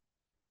inspired?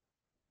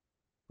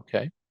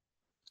 Okay,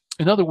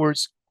 in other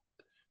words,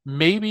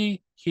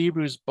 maybe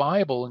Hebrews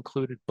Bible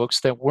included books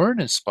that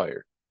weren't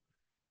inspired.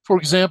 For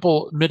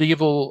example,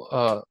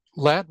 medieval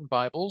Latin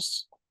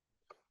Bibles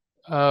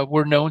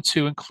were known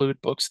to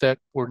include books that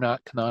were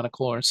not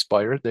canonical or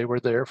inspired. They were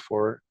there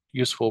for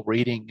useful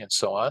reading and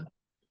so on.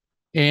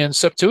 And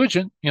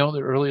Septuagint,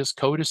 the earliest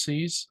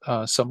codices,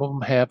 some of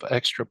them have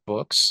extra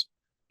books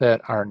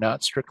that are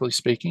not, strictly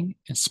speaking,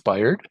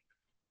 inspired,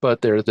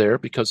 but they're there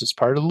because it's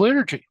part of the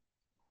liturgy.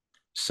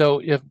 So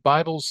if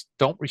Bibles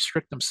don't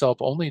restrict themselves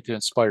only to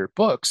inspired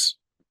books,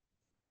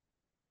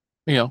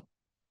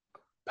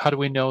 how do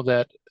we know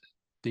that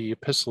the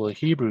Epistle of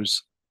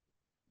Hebrews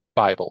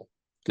Bible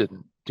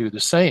didn't do the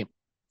same?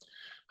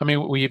 I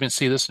mean, we even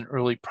see this in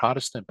early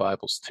Protestant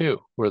Bibles too,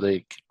 where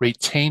they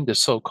retained the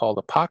so-called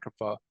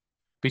Apocrypha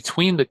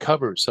between the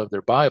covers of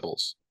their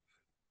Bibles,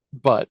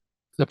 but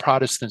the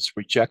Protestants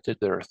rejected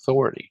their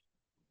authority,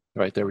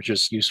 right? They were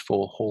just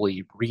useful,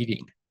 holy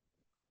reading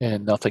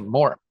and nothing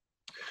more.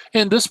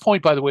 And this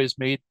point, by the way, is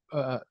made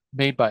by,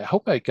 I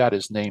hope I got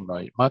his name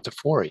right,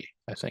 Montefiore,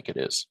 I think it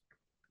is.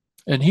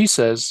 And he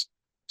says,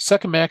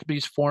 Second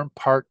Maccabees form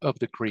part of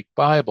the Greek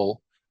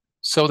Bible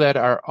so that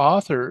our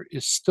author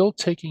is still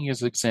taking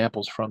his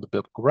examples from the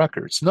biblical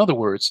records. In other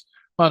words,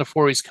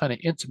 Montefiore is kind of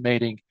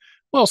intimating,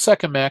 well,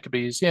 Second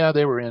Maccabees, yeah,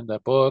 they were in the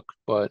book,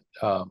 but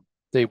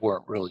they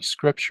weren't really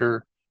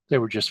scripture. They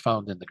were just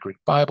found in the Greek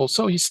Bible.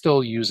 So he's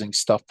still using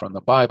stuff from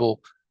the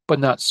Bible, but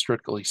not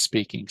strictly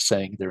speaking,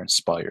 saying they're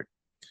inspired.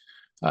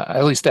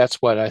 At least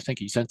that's what I think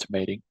he's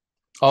intimating.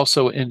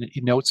 Also,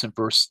 he notes in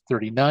verse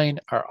 39,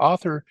 our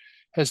author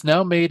has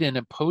now made an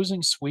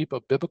imposing sweep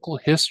of biblical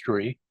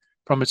history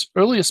from its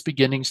earliest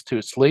beginnings to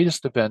its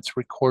latest events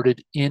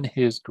recorded in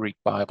his Greek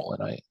Bible.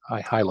 And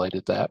I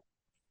highlighted that.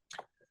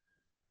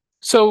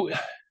 So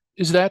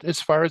is that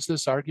as far as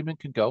this argument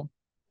can go?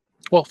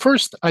 Well,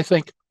 first, I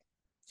think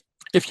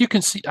I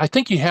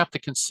think you have to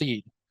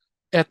concede,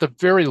 at the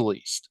very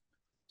least,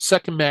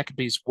 Second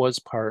Maccabees was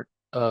part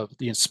of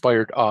the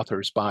inspired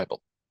author's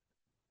Bible.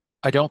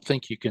 I don't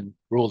think you can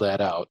rule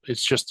that out.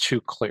 It's just too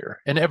clear,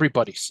 and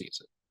everybody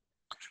sees it.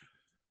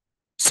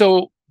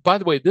 So, by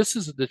the way, this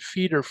is a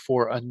defeater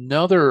for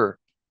another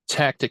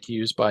tactic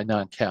used by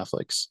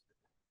non-Catholics,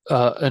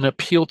 an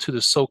appeal to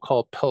the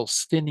so-called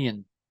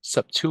Palestinian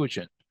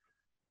Septuagint,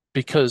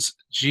 because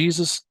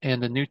Jesus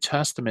and the New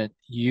Testament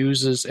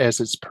uses as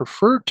its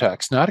preferred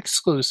text, not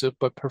exclusive,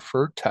 but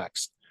preferred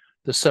text,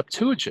 the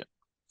Septuagint.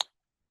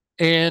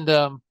 And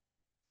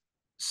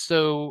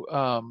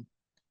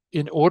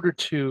in order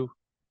to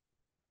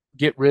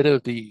get rid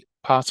of the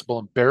possible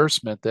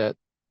embarrassment that,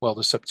 well,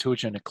 the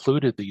Septuagint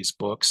included these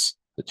books,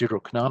 the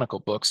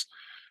deuterocanonical books,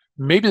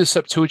 maybe the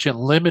Septuagint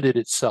limited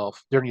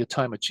itself during the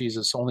time of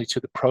Jesus only to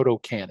the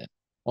proto-canon,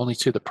 only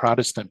to the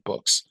Protestant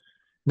books.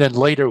 Then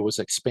later it was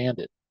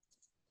expanded.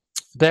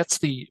 That's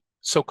the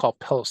so-called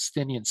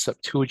Palestinian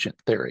Septuagint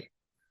theory.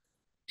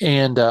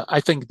 And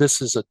I think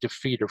this is a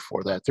defeater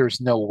for that.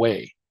 There's no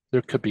way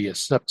there could be a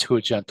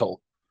Septuagintal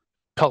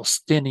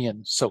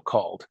Palestinian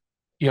so-called,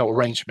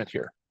 arrangement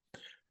here.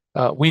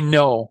 We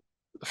know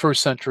the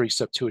first century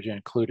Septuagint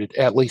included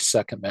at least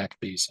Second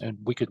Maccabees, and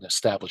we can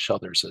establish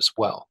others as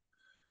well.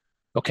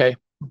 Okay,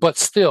 but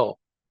still,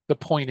 the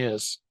point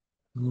is,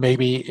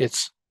 maybe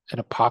it's an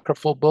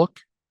apocryphal book.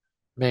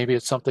 Maybe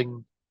it's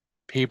something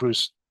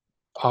Hebrews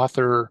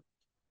author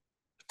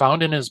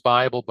found in his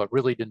Bible, but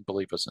really didn't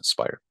believe was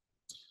inspired.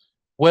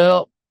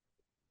 Well,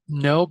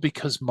 no,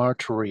 because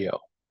martyrio.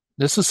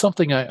 This is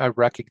something I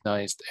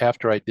recognized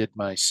after I did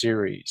my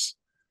series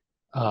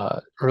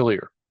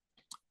earlier.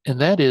 And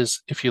that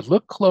is, if you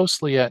look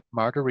closely at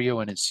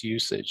martyrio and its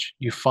usage,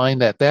 you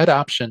find that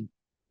option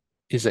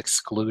is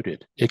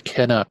excluded. It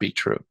cannot be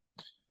true.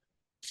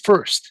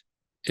 First,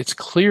 it's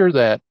clear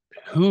that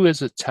who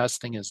is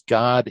attesting is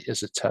God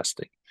is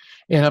attesting.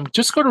 And I'm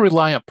just going to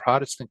rely on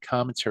Protestant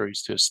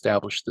commentaries to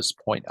establish this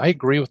point. I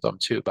agree with them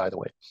too, by the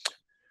way. It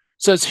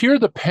says here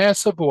the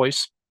passive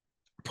voice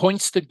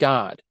points to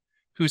God,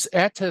 whose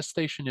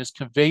attestation is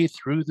conveyed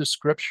through the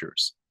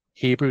scriptures.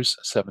 Hebrews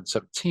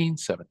 7:17,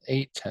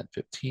 7:8,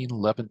 10:15,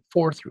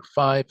 11:4 through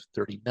 5,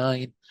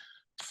 39,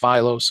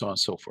 Philo, so on and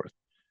so forth.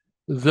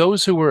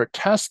 Those who were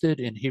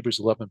attested in Hebrews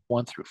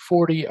 11:1 through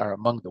 40 are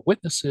among the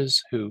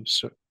witnesses who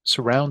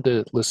surround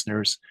the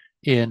listeners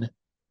in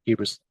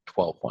Hebrews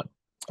 12:1.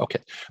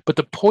 Okay, but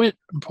the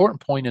important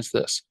point is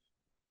this.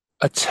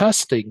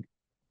 Attesting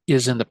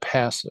is in the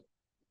passive.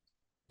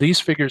 These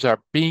figures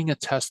are being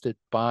attested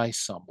by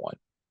someone.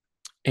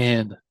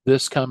 And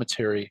this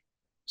commentary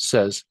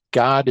says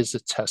God is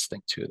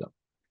attesting to them.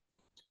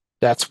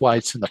 That's why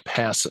it's in the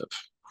passive.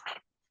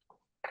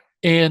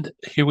 And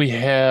here we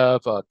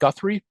have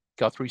Guthrie.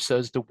 Guthrie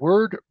says the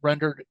word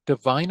rendered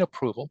divine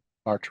approval,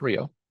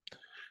 martyrio,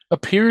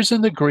 appears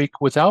in the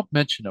Greek without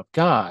mention of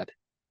God,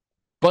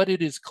 but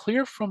it is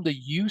clear from the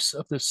use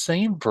of the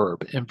same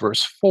verb in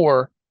verse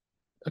 4,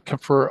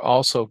 confer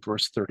also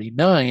verse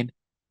 39,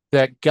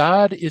 that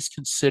God is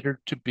considered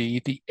to be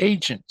the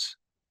agent.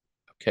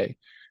 Okay,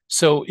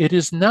 so it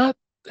is not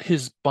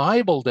his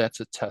Bible that's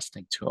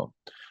attesting to him,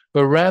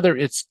 but rather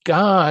it's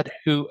God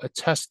who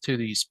attests to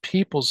these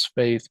people's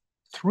faith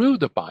through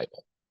the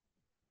Bible.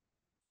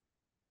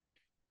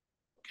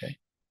 Okay,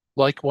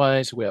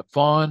 likewise, we have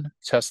Vaughan,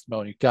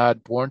 testimony,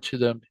 God born to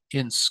them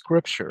in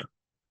Scripture.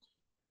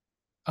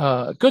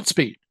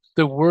 Goodspeed,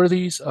 the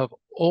worthies of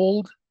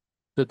old,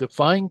 the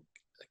divine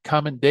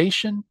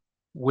commendation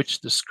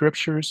which the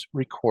Scriptures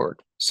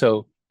record.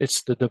 So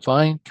it's the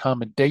divine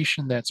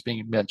commendation that's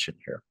being mentioned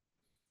here.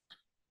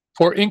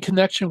 For in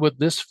connection with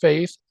this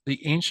faith,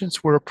 the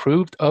ancients were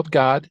approved of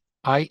God,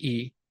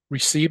 i.e.,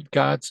 received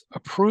God's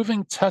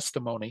approving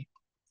testimony,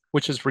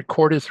 which is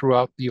recorded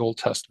throughout the Old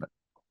Testament.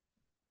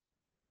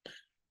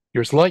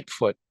 Here's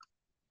Lightfoot.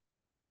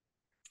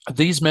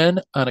 These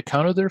men, on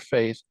account of their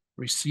faith,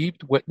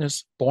 received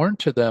witness borne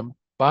to them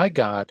by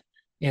God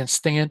and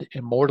stand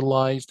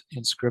immortalized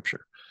in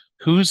Scripture.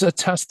 Who's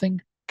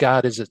attesting?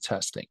 God is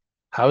attesting.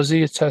 How is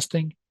he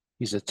attesting?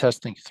 He's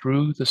attesting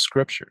through the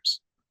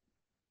Scriptures.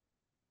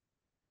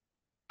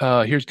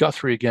 Here's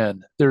Guthrie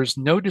again. There's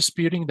no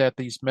disputing that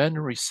these men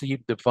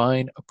received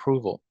divine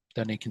approval.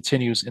 Then he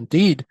continues,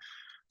 indeed,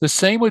 the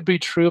same would be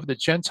true of the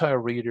Gentile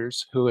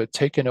readers who had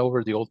taken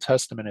over the Old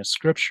Testament as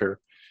Scripture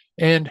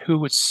and who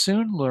would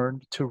soon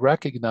learn to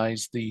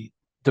recognize the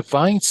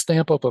divine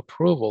stamp of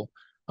approval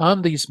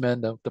on these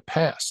men of the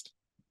past.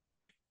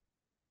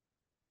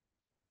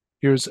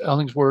 Here's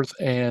Ellingsworth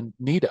and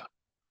Nita.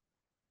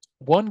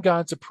 One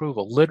God's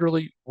approval,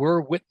 literally,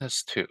 we're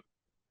witness to.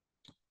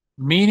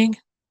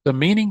 The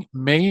meaning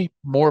may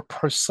more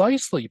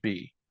precisely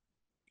be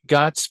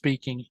God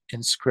speaking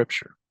in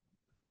Scripture.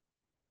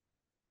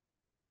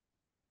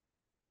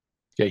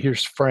 Okay,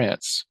 here's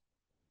France.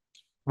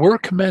 We're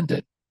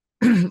commended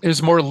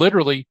is more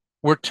literally,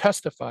 we're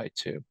testified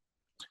to.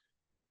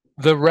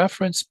 The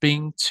reference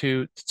being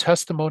to the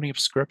testimony of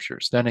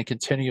Scriptures. Then it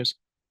continues,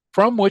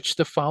 from which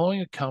the following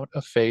account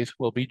of faith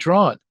will be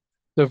drawn.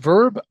 The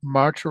verb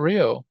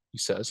martyrio, he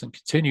says, and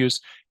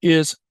continues,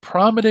 is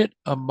prominent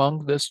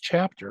among this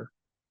chapter.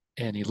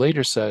 And he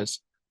later says,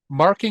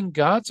 marking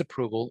God's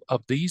approval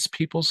of these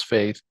people's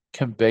faith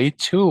conveyed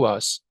to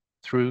us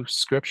through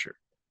Scripture.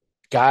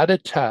 God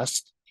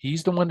attests,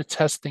 he's the one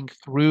attesting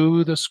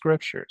through the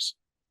Scriptures.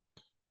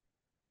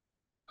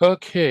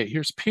 Okay,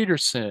 here's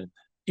Peterson.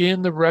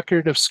 In the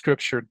record of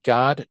Scripture,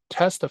 God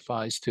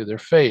testifies to their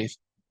faith,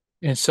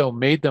 and so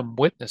made them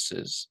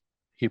witnesses,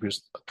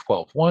 Hebrews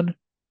 12:1,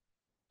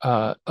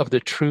 of the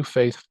true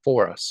faith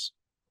for us.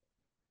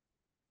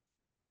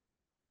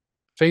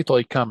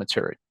 Faith-like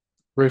commentary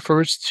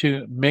refers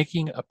to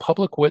making a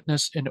public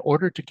witness in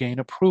order to gain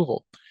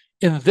approval.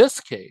 In this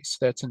case,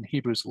 that's in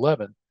Hebrews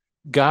 11,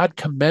 God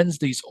commends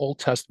these Old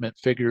Testament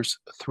figures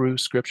through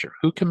Scripture.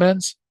 Who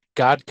commends?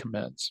 God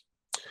commends.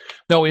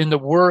 Now, in the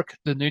work,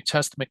 The New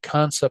Testament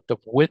Concept of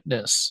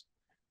Witness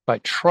by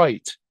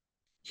Trite,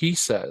 he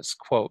says,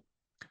 quote,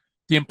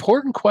 the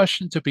important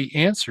question to be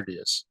answered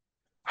is,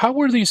 how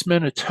were these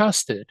men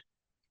attested,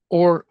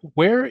 or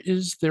where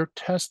is their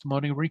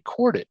testimony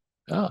recorded?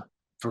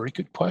 Very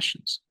good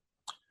questions.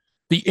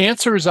 The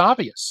answer is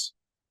obvious.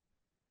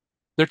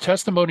 Their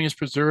testimony is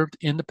preserved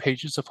in the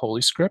pages of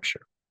Holy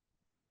Scripture.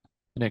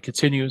 And it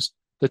continues,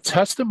 the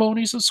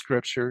testimonies of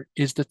Scripture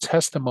is the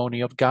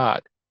testimony of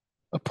God,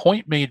 a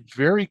point made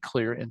very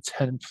clear in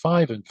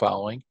 10:5 and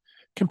following.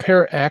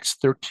 Compare Acts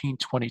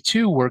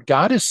 13:22, where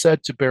God is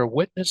said to bear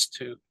witness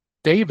to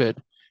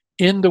David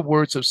in the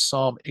words of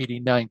Psalm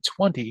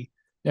 89:20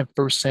 and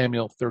 1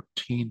 Samuel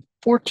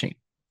 13:14.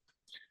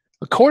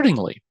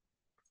 Accordingly,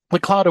 the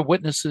cloud of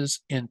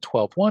witnesses in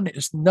 12:1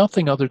 is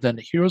nothing other than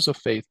the heroes of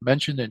faith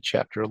mentioned in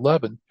chapter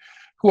 11,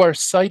 who are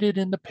cited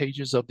in the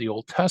pages of the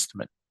Old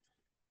Testament.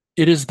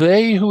 It is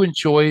they who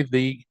enjoy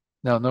the,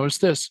 now notice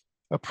this,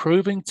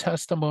 approving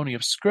testimony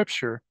of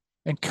Scripture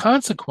and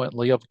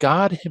consequently of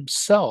God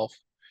himself,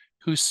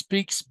 who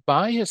speaks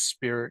by his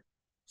Spirit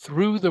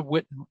through the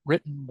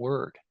written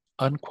word,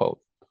 unquote.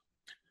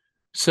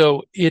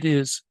 So it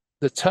is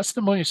the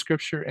testimony of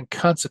Scripture and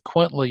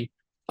consequently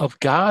of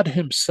God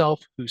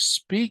himself who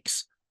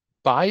speaks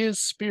by his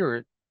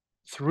Spirit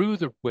through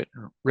the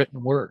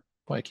written word.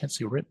 Boy, I can't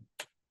see written.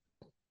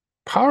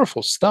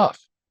 Powerful stuff.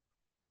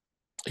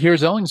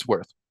 Here's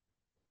Ellingsworth.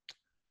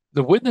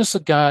 The witness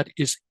of God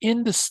is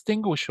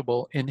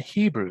indistinguishable in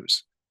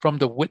Hebrews from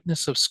the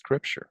witness of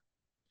Scripture.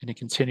 And he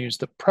continues,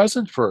 the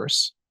present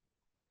verse,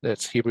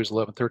 that's Hebrews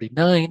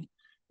 11:39,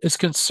 is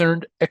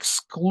concerned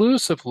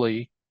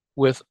exclusively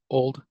with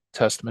Old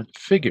Testament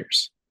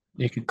figures.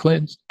 He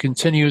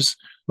continues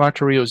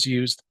Martyrio's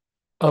use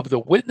of the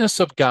witness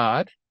of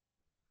God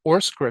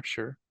or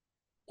Scripture,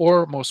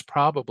 or most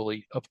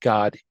probably of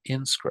God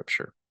in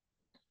Scripture.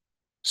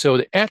 So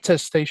the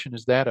attestation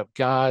is that of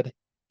God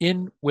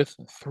in, with,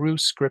 and through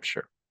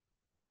Scripture.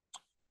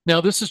 Now,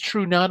 this is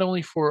true not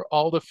only for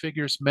all the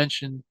figures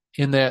mentioned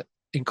in that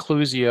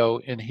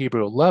inclusio in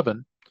Hebrew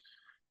 11,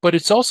 but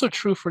it's also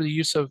true for the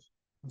use of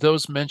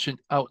those mentioned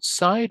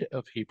outside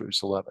of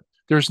Hebrews 11.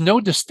 There's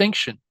no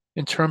distinction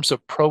in terms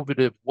of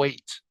probative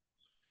weight.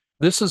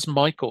 This is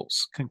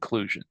Michael's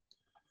conclusion.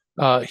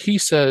 He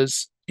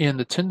says in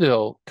the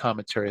Tyndale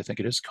commentary, I think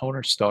it is,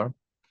 Cornerstone,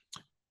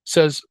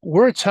 says,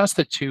 we're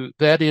attested to,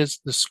 that is,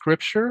 the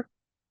Scripture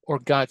or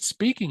God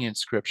speaking in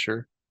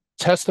Scripture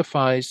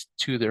testifies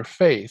to their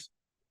faith,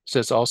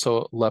 says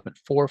also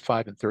 11:4,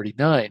 5, and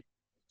 39.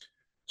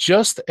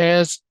 Just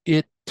as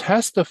it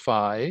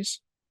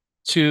testifies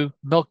to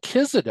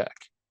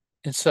Melchizedek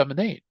in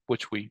 7:8,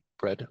 which we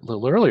read a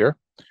little earlier,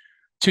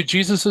 to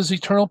Jesus'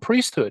 eternal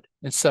priesthood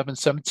in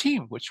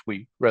 7:17, which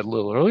we read a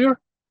little earlier,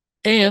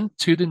 and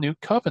to the new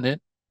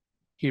covenant,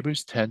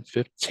 Hebrews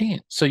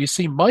 10:15. So you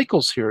see,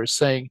 Michael's here is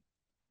saying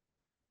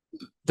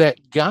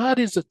that God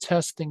is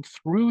attesting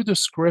through the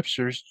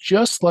scriptures,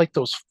 just like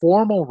those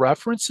formal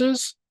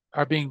references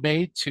are being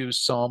made to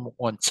Psalm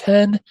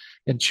 110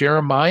 and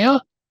Jeremiah.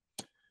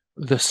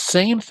 The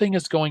same thing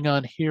is going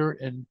on here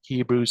in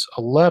Hebrews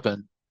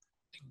 11.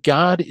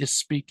 God is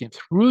speaking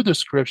through the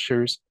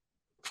scriptures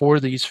for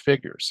these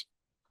figures.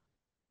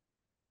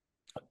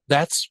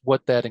 That's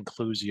what that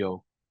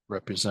inclusio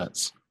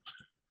represents.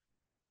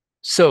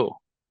 So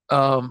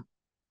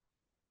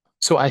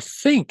I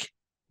think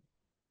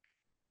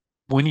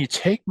when you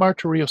take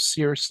Martyrio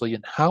seriously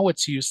and how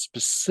it's used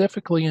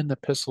specifically in the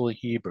Epistle of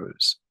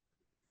Hebrews,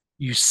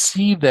 you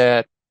see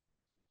that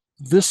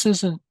this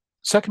isn't,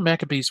 Second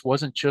Maccabees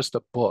wasn't just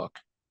a book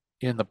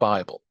in the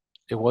Bible.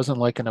 It wasn't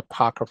like an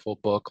apocryphal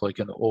book like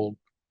an old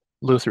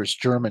Luther's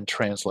German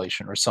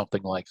translation or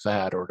something like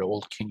that, or the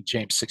old King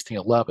James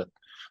 1611.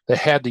 They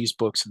had these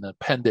books in the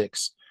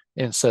appendix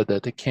and said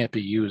that they can't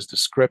be used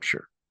as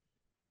scripture.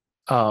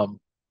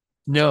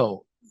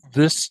 No,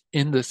 this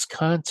in this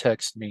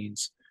context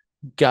means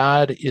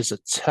God is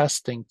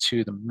attesting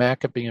to the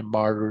Maccabean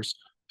martyrs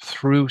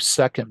through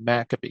Second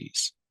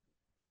Maccabees.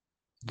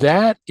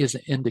 That is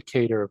an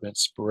indicator of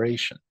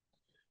inspiration.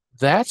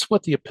 That's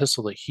what the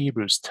Epistle of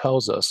Hebrews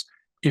tells us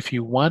if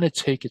you want to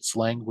take its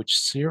language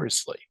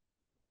seriously.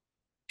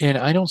 And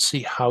I don't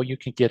see how you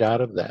can get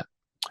out of that.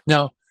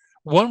 Now,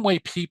 one way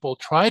people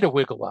try to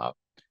wiggle out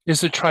is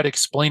to try to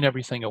explain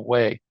everything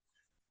away.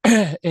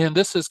 And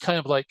this is kind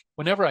of like,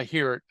 whenever I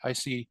hear it, I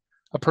see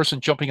a person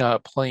jumping out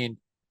of a plane,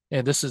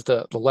 and this is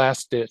the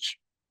last ditch,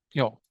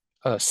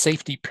 a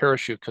safety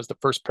parachute because the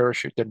first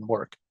parachute didn't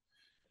work.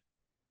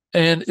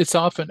 And it's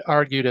often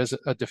argued as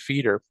a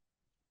defeater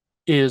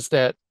is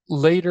that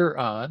later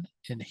on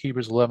in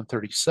Hebrews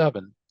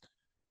 11:37,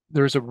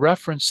 there's a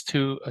reference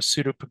to a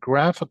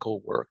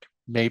pseudepigraphical work,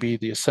 maybe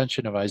the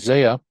Ascension of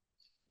Isaiah,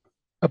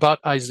 about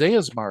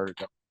Isaiah's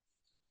martyrdom.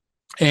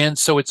 And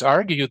so it's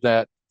argued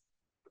that,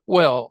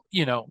 well,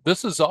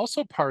 this is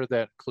also part of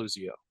that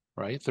inclusio,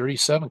 right?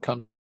 37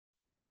 comes.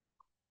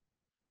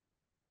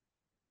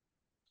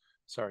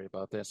 Sorry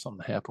about that.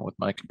 Something happened with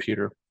my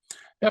computer.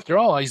 After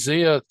all,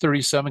 Isaiah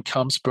 37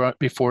 comes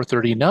before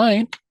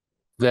 39.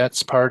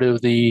 That's part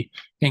of the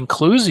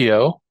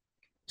inclusio.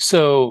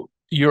 So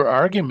your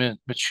argument,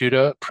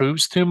 Machuda,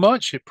 proves too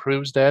much. It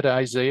proves that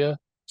Isaiah,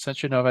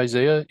 Ascension of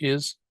Isaiah,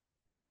 is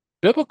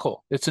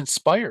biblical. It's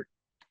inspired,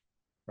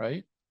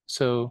 right?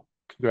 So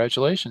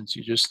congratulations,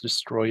 you just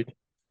destroyed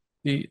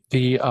the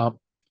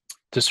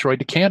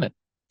canon.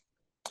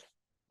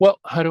 Well,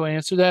 how do I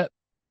answer that?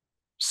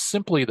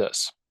 Simply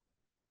this.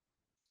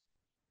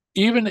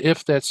 Even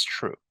if that's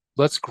true,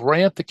 let's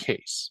grant the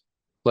case.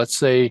 Let's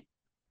say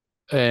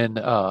in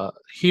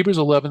Hebrews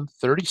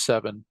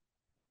 11:37,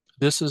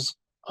 this is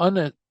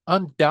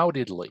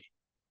undoubtedly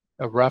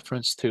a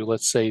reference to,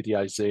 let's say,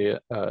 the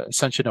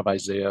Ascension of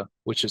Isaiah,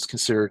 which is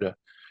considered a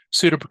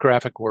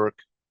pseudepigraphic work.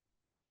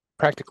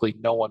 Practically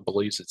no one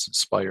believes it's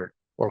inspired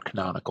or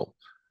canonical.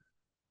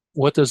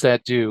 What does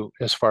that do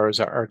as far as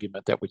our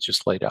argument that we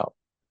just laid out?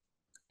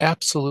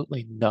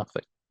 Absolutely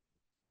nothing.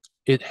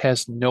 It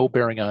has no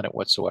bearing on it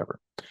whatsoever.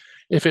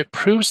 If it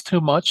proves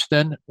too much,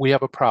 then we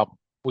have a problem.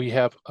 We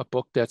have a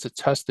book that's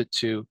attested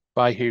to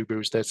by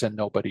Hebrews that's in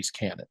nobody's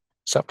canon,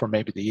 except for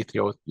maybe the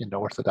Ethiopian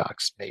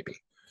Orthodox,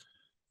 maybe.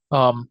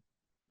 Um,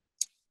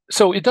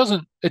 so it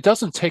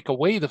doesn't take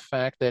away the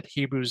fact that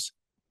Hebrews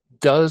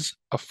does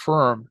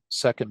affirm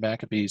Second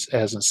Maccabees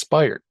as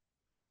inspired.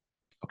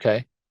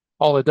 Okay,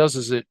 all it does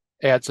is it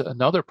adds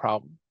another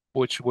problem,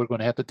 which we're going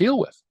to have to deal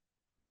with,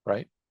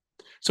 right?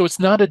 So it's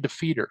not a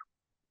defeater,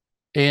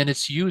 and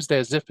it's used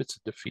as if it's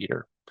a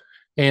defeater.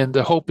 And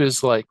the hope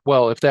is like,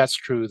 well, if that's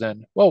true,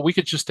 then well, we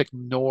could just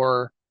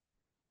ignore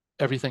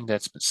everything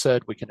that's been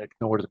said. We can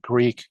ignore the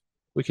Greek.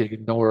 We could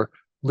ignore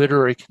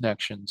literary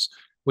connections.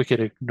 We could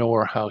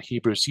ignore how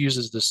Hebrews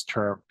uses this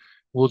term.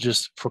 We'll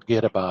just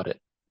forget about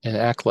it and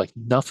act like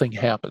nothing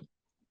happened.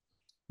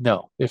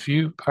 No, if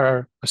you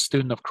are a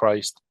student of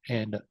Christ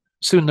and a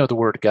student of the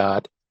Word of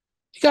God,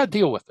 you got to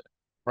deal with it,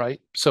 right?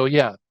 So,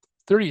 yeah,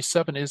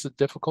 37 is a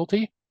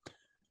difficulty,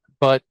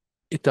 but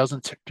it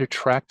doesn't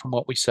detract from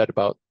what we said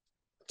about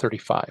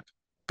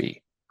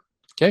 35b.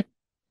 Okay,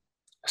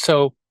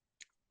 so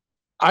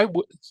I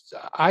would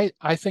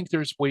I think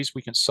there's ways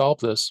we can solve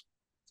this,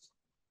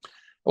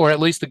 or at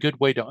least a good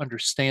way to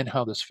understand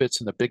how this fits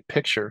in the big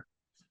picture.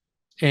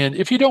 And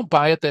if you don't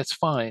buy it, that's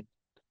fine.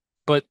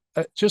 But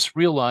just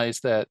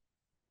realize that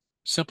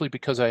simply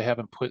because I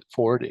haven't put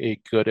forward a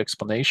good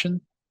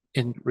explanation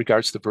in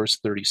regards to verse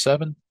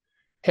 37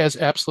 has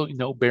absolutely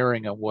no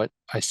bearing on what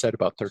I said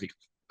about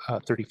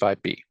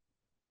 35b,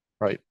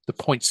 right? The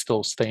point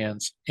still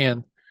stands,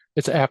 and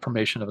it's an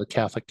affirmation of the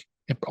Catholic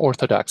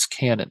Orthodox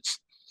canons.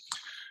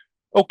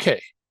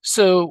 Okay,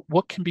 so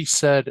what can be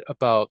said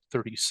about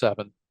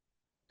 37?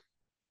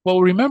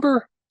 Well,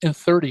 remember in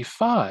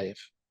 35,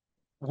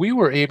 we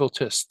were able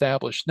to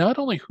establish not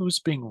only who's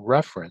being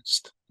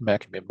referenced,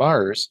 Maccabean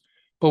martyrs,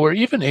 but we're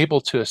even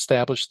able to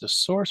establish the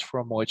source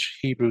from which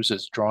Hebrews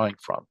is drawing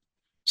from,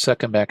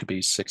 Second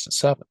Maccabees 6 and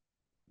 7,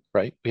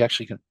 right? We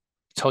actually can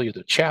tell you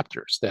the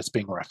chapters that's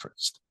being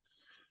referenced.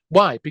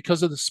 Why?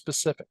 Because of the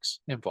specifics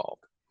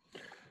involved.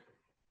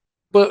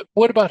 But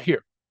what about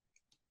here?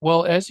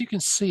 Well, as you can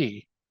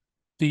see,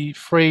 the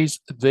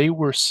phrase they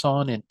were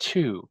sawn in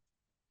two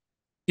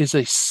is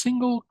a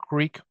single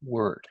Greek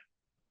word.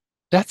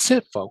 That's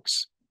it,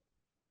 folks.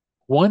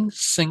 One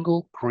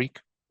single Greek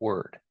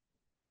word.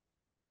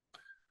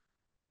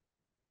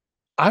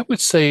 I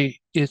would say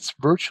it's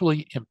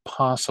virtually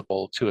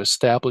impossible to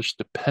establish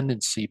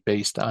dependency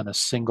based on a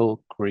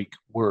single Greek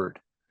word,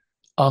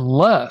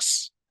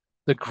 unless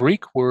the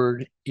Greek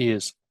word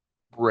is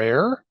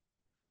rare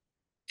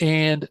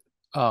and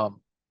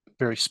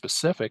very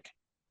specific,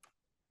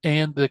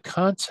 and the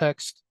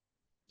context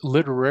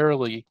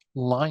literarily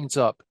lines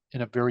up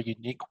in a very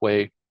unique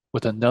way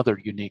with another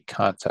unique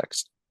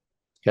context.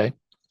 Okay,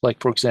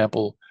 like for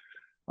example,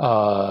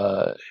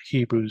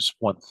 Hebrews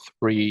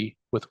 1:3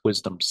 with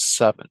wisdom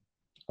 7.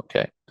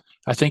 Okay,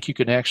 I think you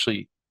can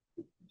actually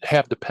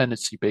have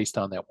dependency based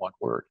on that one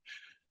word.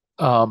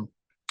 But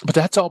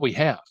that's all we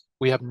have.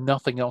 We have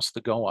nothing else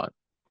to go on.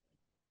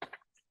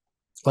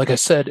 Like I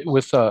said,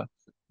 with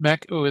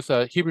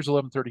Hebrews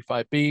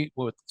 11:35b,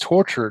 with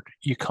tortured,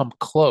 you come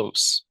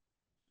close.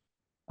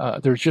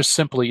 There just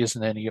simply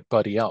isn't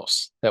anybody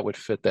else that would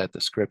fit that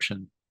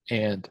description,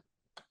 and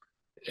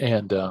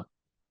and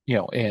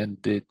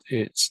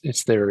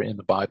it's there in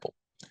the Bible.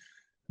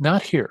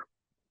 Not here.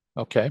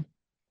 Okay,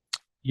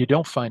 you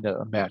don't find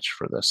a match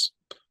for this,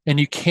 and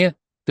you can't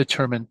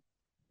determine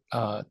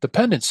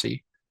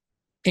dependency,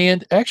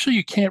 and actually,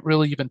 you can't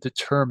really even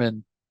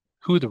determine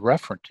who the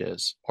referent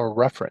is or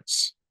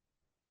reference.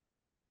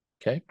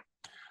 Okay,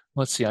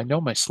 let's see. I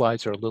know my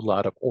slides are a little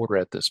out of order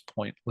at this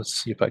point. Let's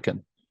see if I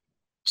can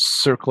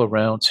circle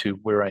around to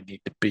where I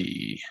need to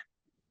be.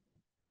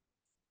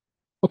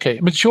 Okay,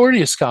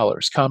 majority of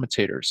scholars,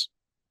 commentators,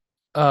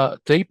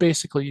 they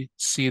basically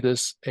see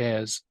this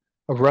as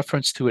a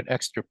reference to an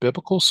extra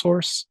biblical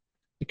source.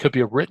 It could be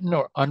a written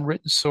or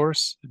unwritten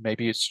source.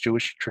 Maybe it's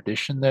Jewish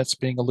tradition that's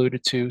being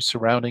alluded to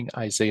surrounding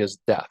Isaiah's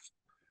death.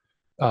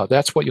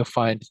 That's what you'll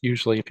find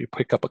usually if you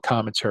pick up a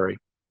commentary.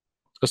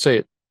 Let's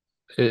say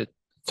it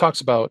talks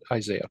about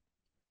Isaiah,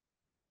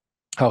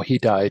 how he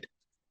died,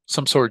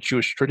 some sort of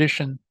Jewish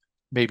tradition,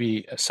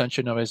 maybe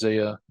ascension of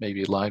Isaiah,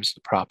 maybe lives of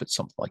the prophet,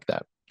 something like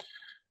that.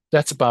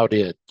 That's about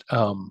it.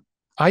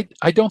 I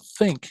don't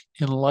think,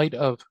 in light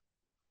of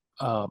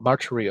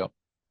Martyrio,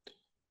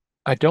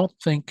 I don't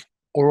think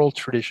oral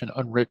tradition,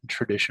 unwritten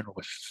tradition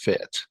would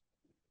fit.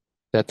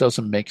 That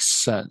doesn't make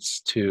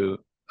sense to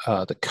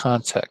the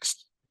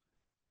context.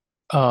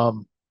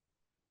 I'm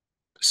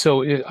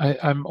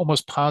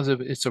almost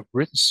positive it's a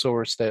written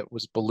source that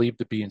was believed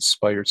to be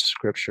inspired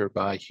scripture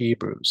by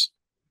Hebrews.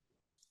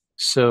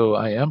 So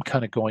I am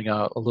kind of going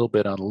out a little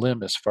bit on a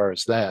limb as far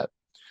as that.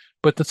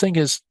 But the thing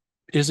is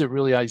it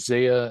really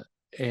Isaiah,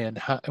 and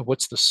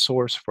what's the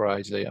source for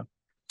Isaiah?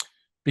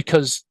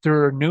 Because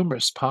there are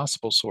numerous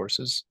possible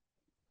sources.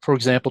 For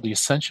example, the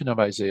Ascension of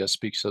Isaiah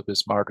speaks of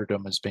his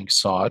martyrdom as being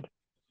sought,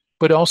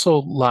 but also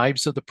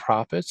Lives of the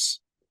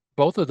Prophets.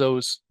 Both of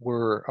those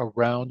were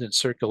around in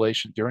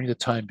circulation during the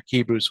time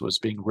Hebrews was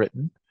being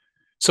written.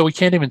 So we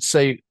can't even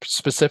say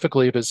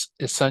specifically if it's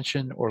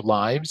Ascension or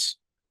Lives.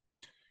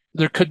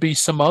 There could be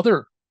some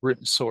other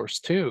written source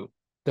too.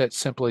 that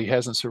simply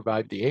hasn't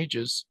survived the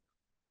ages.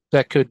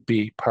 That could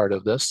be part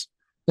of this.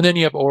 And then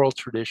you have oral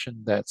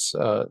tradition that's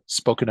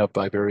spoken of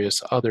by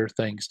various other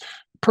things.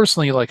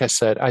 Personally, like I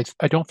said,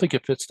 I don't think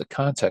it fits the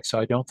context, so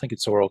I don't think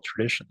it's oral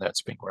tradition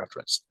that's being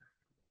referenced.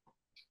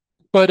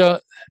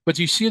 But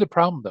you see the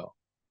problem though.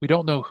 We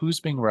don't know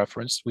who's being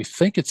referenced. We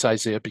think it's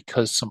Isaiah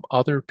because some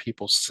other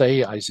people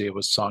say Isaiah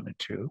was sown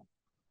to,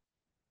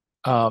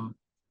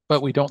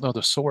 but we don't know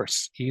the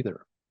source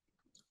either.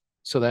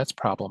 So that's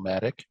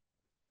problematic.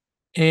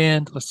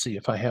 And let's see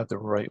if I have the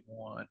right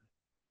one.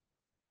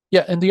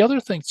 Yeah, and the other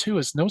thing too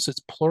is notice it's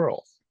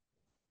plural.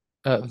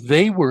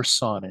 They were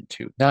sawn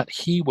into, not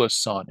he was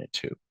sawn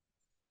into.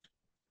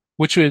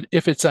 Which would,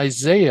 if it's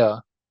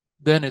Isaiah,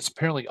 then it's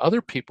apparently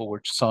other people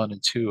were sawn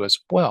into as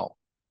well,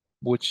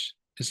 which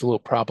is a little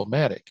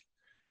problematic.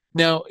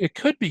 Now, it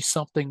could be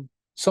something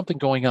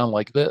going on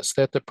like this,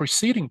 that the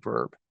preceding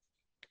verb,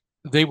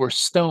 they were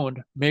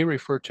stoned, may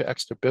refer to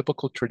extra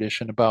biblical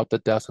tradition about the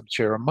death of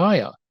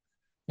Jeremiah.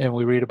 And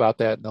we read about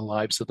that in the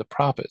lives of the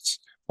prophets.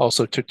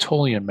 Also,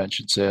 Tertullian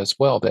mentions it as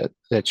well,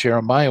 that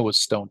Jeremiah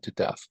was stoned to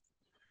death.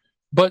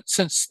 But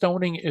since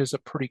stoning is a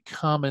pretty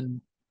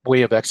common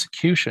way of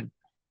execution,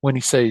 when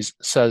he says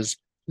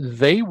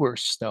they were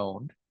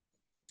stoned,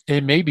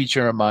 it may be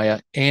Jeremiah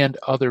and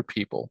other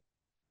people,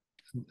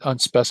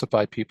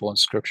 unspecified people in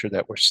scripture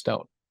that were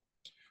stoned.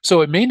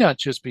 So it may not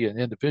just be an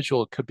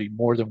individual, it could be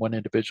more than one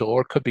individual,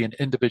 or it could be an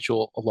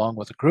individual along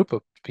with a group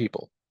of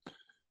people.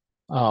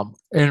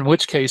 In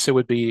which case it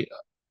would be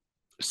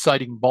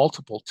citing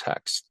multiple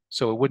texts.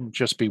 So it wouldn't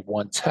just be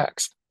one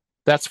text.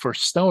 That's for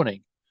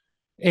stoning.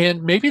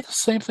 And maybe the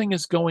same thing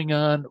is going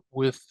on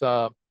with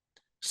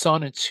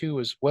Sonnet 2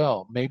 as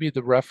well. Maybe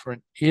the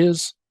referent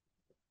is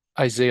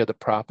Isaiah the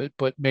prophet,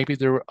 but maybe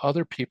there were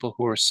other people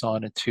who are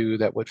Sonnet 2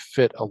 that would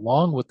fit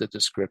along with the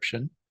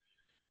description.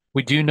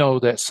 We do know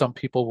that some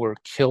people were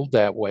killed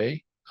that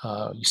way.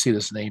 You see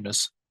this name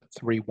is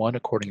 3:1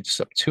 according to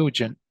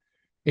Septuagint,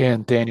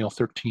 and Daniel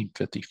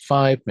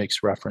 13:55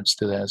 makes reference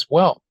to that as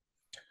well.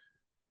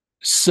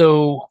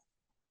 So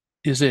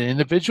is it an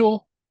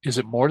individual? Is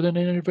it more than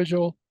an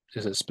individual?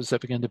 Is it a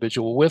specific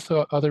individual with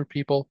other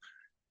people?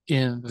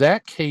 In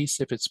that case,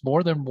 if it's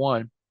more than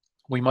one,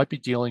 we might be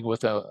dealing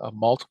with a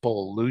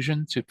multiple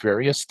allusion to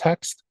various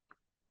texts.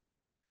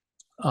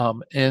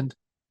 And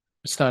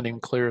it's not even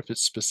clear if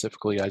it's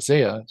specifically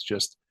Isaiah. It's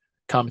just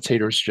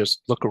commentators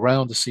just look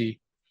around to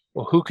see,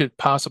 well, who could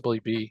possibly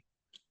be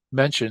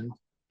mentioned?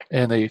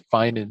 And they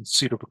find in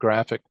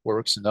pseudepigraphic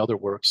works and other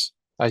works,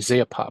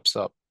 Isaiah pops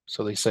up.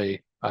 So they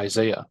say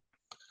Isaiah.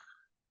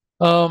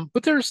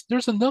 But there's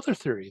another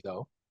theory,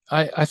 though.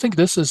 I think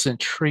this is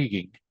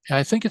intriguing. And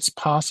I think it's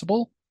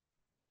possible,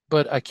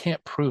 but I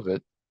can't prove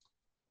it.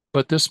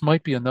 But this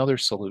might be another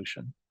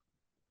solution.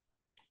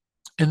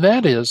 And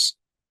that is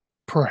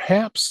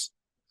perhaps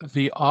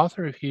the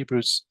author of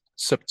Hebrews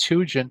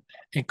Septuagint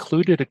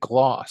included a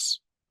gloss.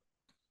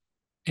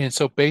 And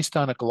so, based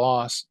on a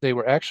gloss, they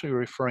were actually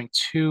referring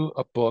to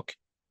a book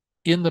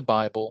in the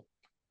Bible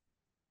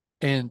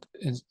and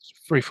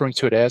referring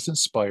to it as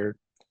inspired,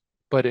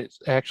 but it's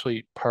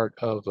actually part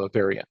of a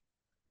variant.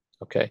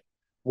 Okay.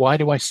 Why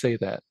do I say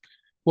that?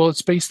 Well,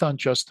 it's based on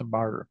Justin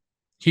Martyr.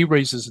 He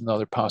raises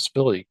another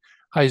possibility.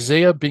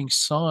 Isaiah being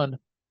sawn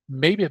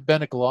maybe have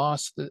been a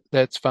gloss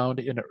that's found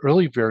in an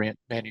early variant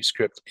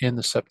manuscript in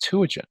the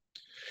Septuagint.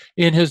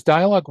 In his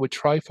dialogue with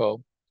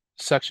Trypho,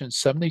 sections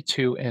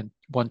 72 and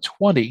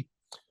 120,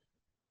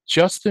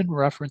 Justin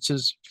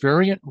references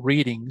variant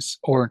readings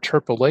or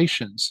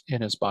interpolations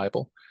in his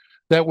Bible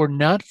that were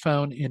not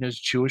found in his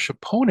Jewish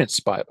opponent's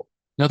Bible.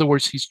 In other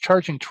words, he's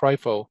charging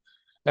Trypho,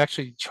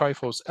 actually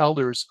Trypho's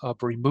elders, of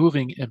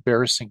removing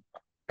embarrassing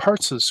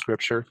parts of the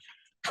scripture.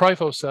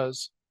 Trypho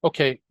says,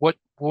 okay,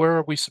 where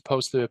are we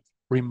supposed to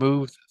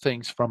remove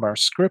things from our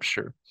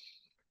scripture?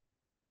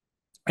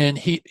 And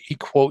he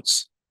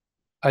quotes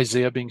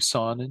Isaiah being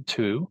sawn in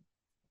two,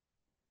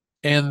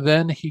 and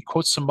then he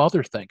quotes some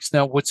other things.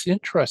 Now, what's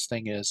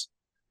interesting is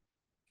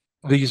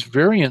these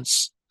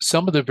variants,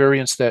 some of the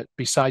variants that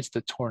besides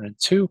the torn in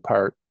two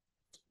part,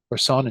 or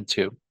sawn in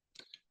two,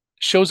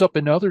 shows up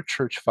in other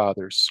church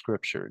fathers'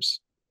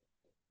 scriptures.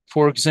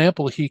 For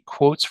example, he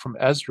quotes from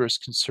Esdras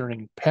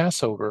concerning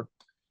Passover,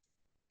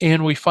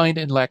 and we find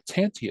in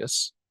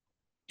Lactantius,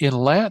 in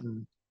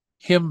Latin,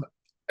 him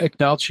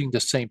acknowledging the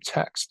same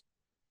text.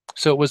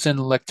 So it was in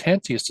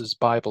Lactantius's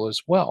Bible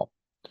as well,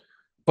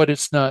 but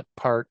it's not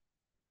part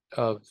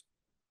of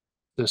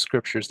the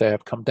scriptures that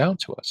have come down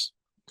to us.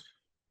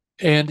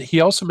 And he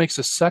also makes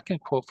a second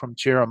quote from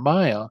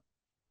Jeremiah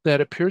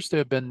that appears to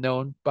have been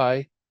known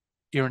by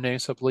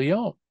Irenaeus of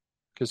Lyon,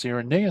 because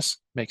Irenaeus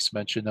makes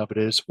mention of it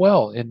as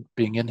well in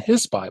being in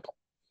his Bible.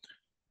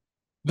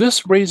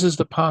 This raises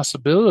the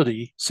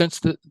possibility, since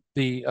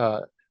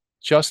the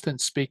Justin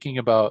speaking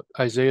about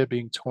Isaiah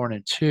being torn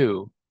in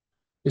two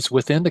is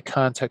within the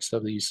context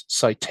of these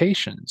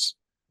citations,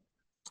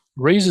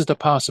 raises the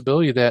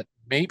possibility that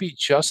maybe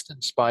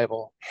Justin's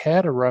Bible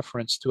had a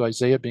reference to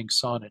Isaiah being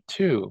sawn in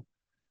two,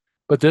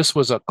 but this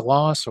was a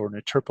gloss or an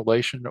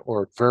interpolation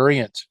or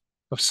variant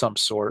of some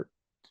sort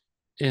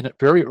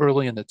very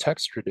early in the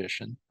text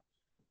tradition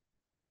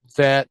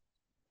that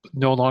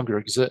no longer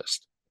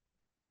exist.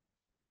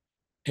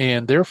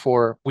 And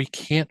therefore, we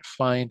can't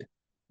find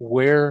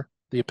where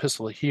the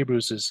Epistle of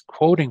Hebrews is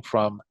quoting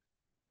from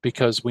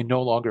because we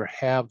no longer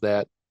have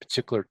that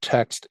particular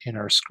text in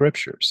our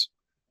scriptures.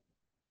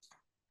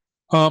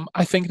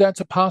 I think that's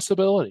a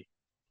possibility.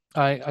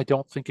 I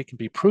don't think it can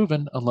be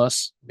proven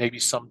unless maybe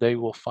someday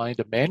we'll find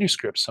a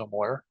manuscript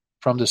somewhere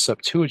from the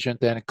Septuagint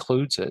that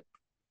includes it.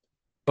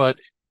 But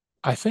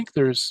I think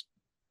there's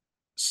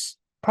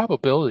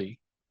probability,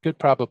 good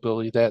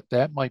probability that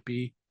that might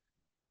be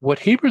what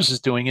Hebrews is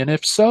doing. And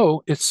if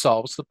so, it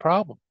solves the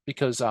problem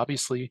because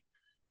obviously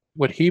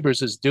what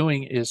Hebrews is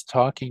doing is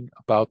talking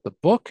about the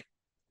book,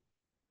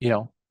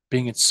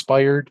 being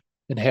inspired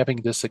and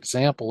having this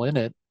example in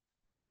it.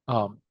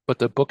 But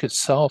the book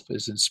itself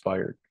is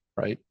inspired,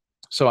 right?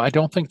 So I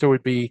don't think there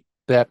would be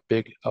that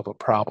big of a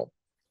problem.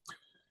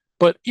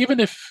 But even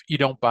if you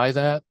don't buy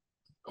that,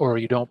 or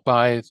you don't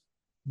buy,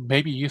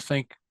 maybe you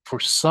think for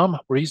some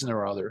reason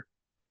or other,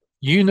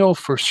 you know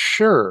for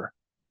sure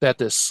that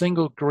this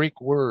single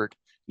Greek word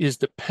is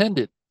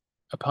dependent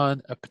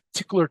upon a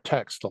particular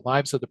text, the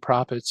lives of the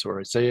prophets or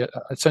Isaiah,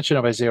 Ascension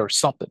of Isaiah or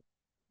something.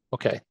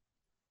 Okay.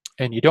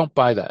 And you don't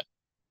buy that.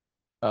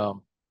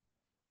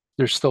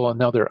 There's still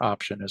another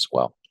option as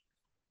well.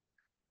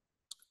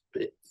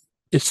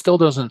 It still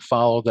doesn't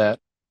follow that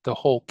the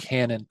whole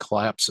canon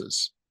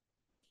collapses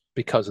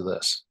because of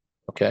this.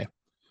 Okay.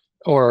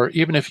 Or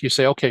even if you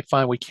say, okay,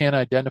 fine, we can't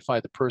identify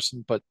the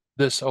person, but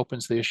this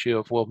opens the issue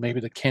of, well, maybe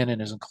the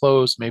canon isn't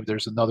closed. Maybe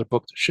there's another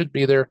book that should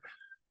be there.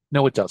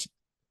 No, it doesn't.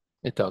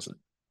 It doesn't.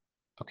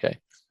 Okay.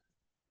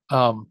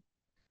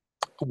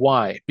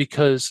 Why?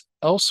 Because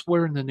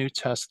elsewhere in the New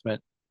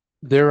Testament,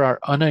 there are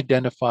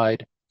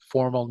unidentified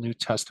formal New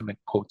Testament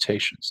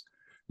quotations.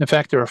 In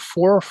fact, there are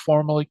 4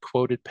 formally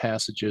quoted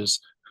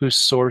passages whose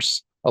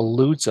source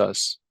eludes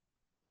us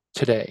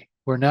today.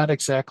 We're not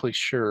exactly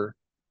sure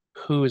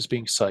who is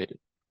being cited.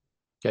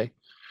 Okay.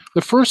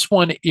 The first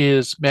one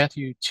is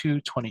Matthew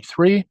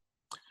 2:23.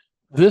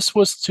 This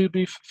was to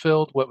be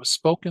fulfilled what was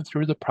spoken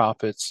through the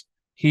prophets.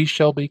 He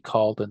shall be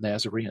called a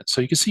Nazarene. So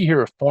you can see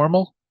here a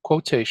formal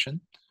quotation.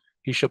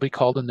 He shall be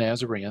called a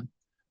Nazarene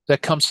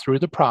that comes through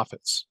the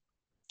prophets.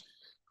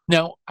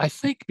 Now, I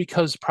think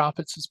because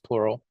prophets is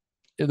plural,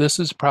 this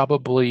is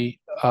probably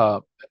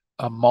a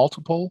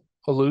multiple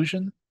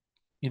allusion,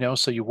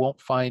 so you won't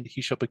find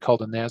he shall be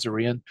called a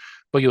Nazarene,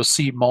 but you'll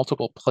see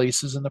multiple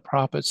places in the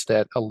prophets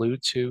that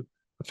allude to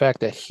the fact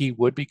that he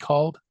would be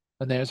called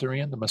a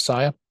Nazarene, the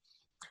Messiah.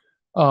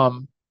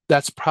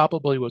 That's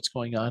probably what's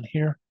going on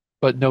here.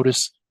 But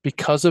notice,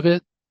 because of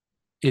it,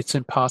 it's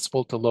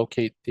impossible to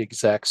locate the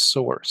exact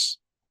source.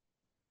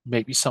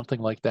 Maybe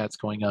something like that's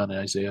going on in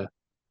Isaiah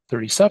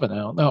 37. I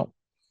don't know.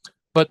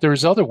 But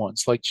there's other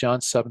ones like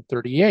John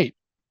 7:38.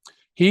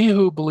 He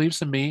who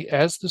believes in me,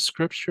 as the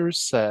scriptures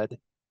said,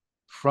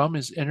 from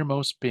his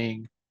innermost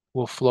being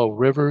will flow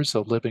rivers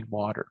of living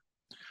water.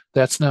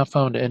 That's not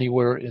found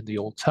anywhere in the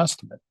Old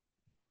Testament.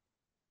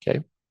 Okay.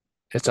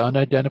 It's an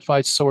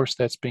unidentified source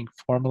that's being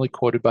formally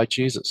quoted by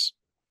Jesus.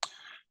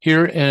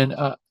 Here and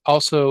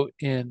also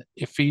in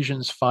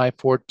Ephesians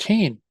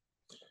 5:14,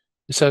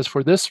 it says,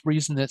 for this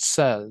reason it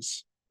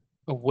says,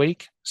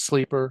 awake,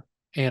 sleeper,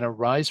 and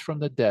arise from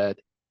the dead,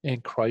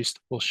 and Christ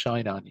will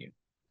shine on you,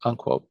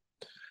 unquote.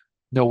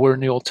 Nowhere in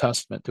the Old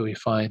Testament do we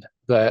find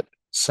that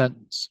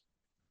sentence.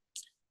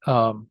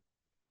 Then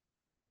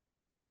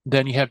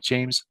you have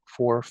James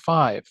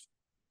 4:5.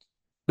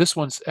 This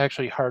one's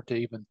actually hard to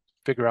even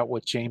figure out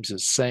what James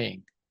is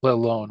saying, let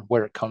alone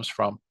where it comes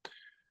from.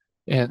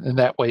 And in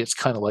that way, it's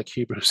kind of like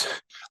Hebrews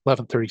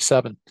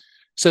 11:37. It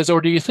says,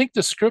 or do you think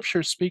the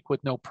scriptures speak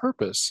with no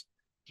purpose?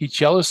 He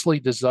jealously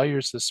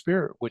desires the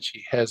spirit which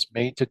he has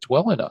made to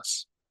dwell in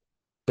us.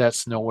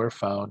 That's nowhere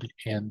found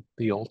in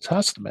the Old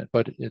Testament,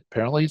 but it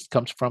apparently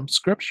comes from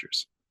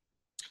scriptures.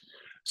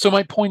 So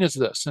my point is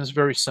this, and it's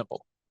very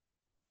simple.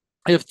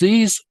 If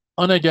these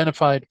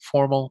unidentified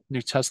formal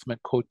New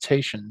Testament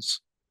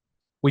quotations,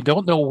 we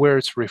don't know where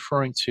it's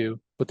referring to,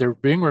 but they're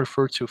being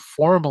referred to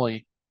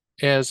formally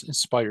as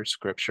inspired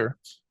scripture.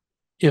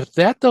 If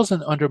that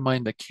doesn't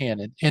undermine the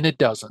canon, and it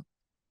doesn't,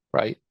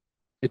 right?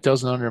 It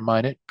doesn't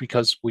undermine it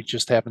because we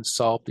just haven't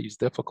solved these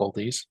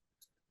difficulties.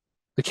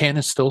 The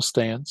canon still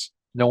stands.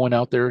 No one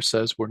out there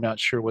says we're not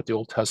sure what the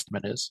Old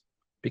Testament is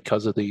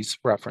because of these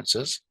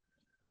references.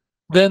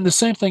 Then the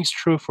same thing's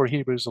true for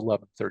Hebrews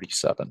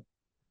 11:37,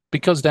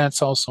 because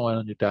that's also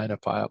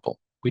unidentifiable.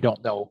 We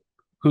don't know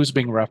who's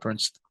being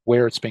referenced,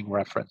 where it's being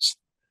referenced.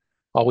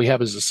 All we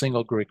have is a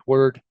single Greek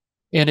word,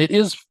 and it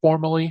is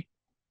formally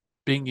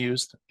being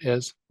used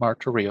as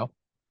martyrio,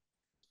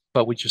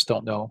 but we just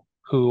don't know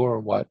who or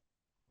what.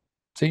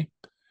 See?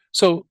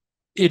 So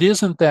it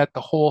isn't that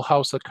the whole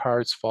house of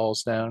cards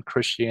falls down,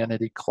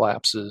 Christianity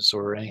collapses,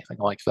 or anything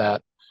like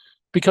that,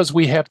 because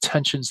we have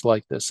tensions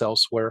like this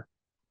elsewhere.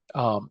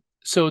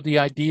 So the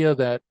idea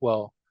that,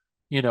 well,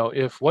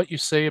 if what you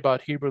say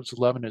about Hebrews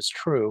 11 is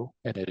true,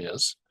 and it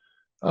is,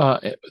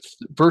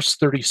 verse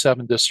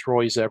 37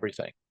 destroys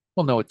everything.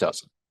 Well, no, it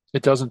doesn't.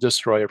 It doesn't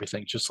destroy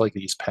everything, just like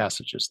these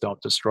passages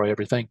don't destroy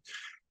everything.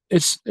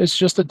 It's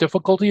just a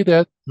difficulty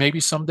that maybe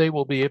someday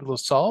we'll be able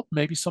to solve,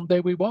 maybe someday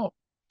we won't,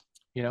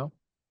 you know.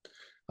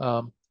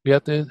 We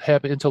have to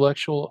have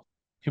intellectual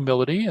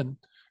humility and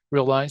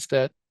realize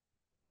that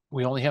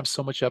we only have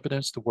so much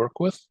evidence to work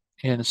with.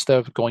 And instead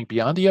of going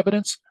beyond the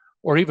evidence,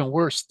 or even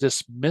worse,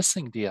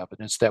 dismissing the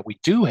evidence that we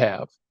do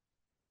have,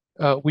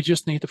 we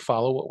just need to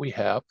follow what we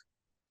have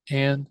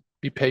and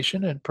be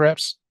patient. And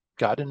perhaps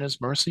God, in His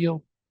mercy,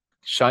 will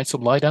shine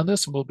some light on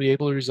this and we'll be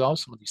able to resolve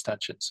some of these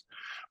tensions.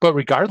 But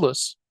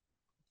regardless,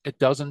 it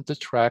doesn't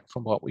detract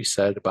from what we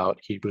said about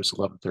Hebrews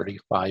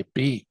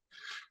 11:35b,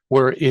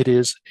 where it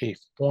is a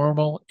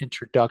formal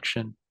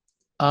introduction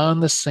on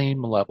the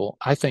same level,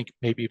 I think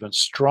maybe even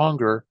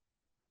stronger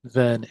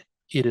than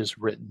it is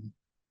written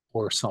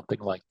or something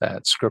like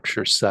that.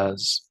 Scripture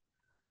says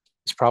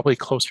it's probably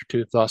closer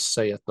to "Thus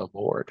saith the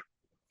Lord,"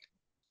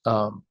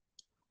 um,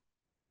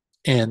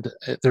 and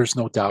there's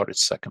no doubt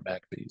it's Second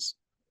Maccabees.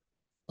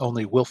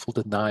 Only willful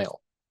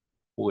denial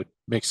would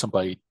make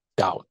somebody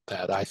doubt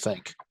that, I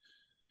think,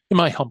 in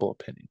my humble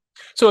opinion.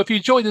 So if you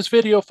enjoyed this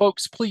video,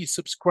 folks, please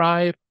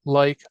subscribe,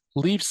 like,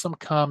 leave some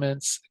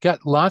comments.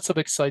 Got lots of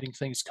exciting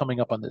things coming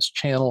up on this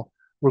channel.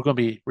 We're going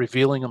to be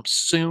revealing them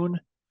soon.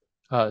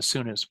 As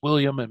soon as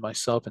William and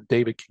myself and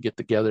David can get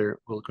together,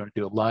 we're going to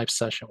do a live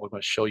session. We're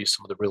going to show you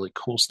some of the really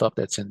cool stuff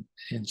that's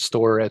in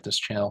store at this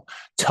channel.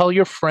 Tell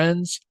your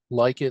friends,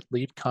 like it,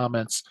 leave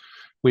comments.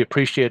 We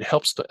appreciate it. It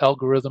helps the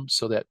algorithm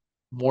so that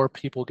more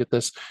people get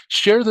this.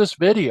 Share this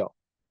video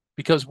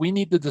because we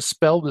need to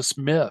dispel this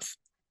myth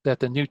that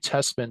the New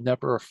Testament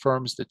never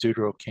affirms the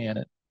Deutero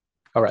canon.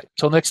 All right,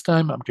 till next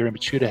time, I'm Gary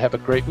Machuda. Have a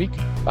great week.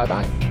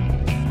 Bye-bye.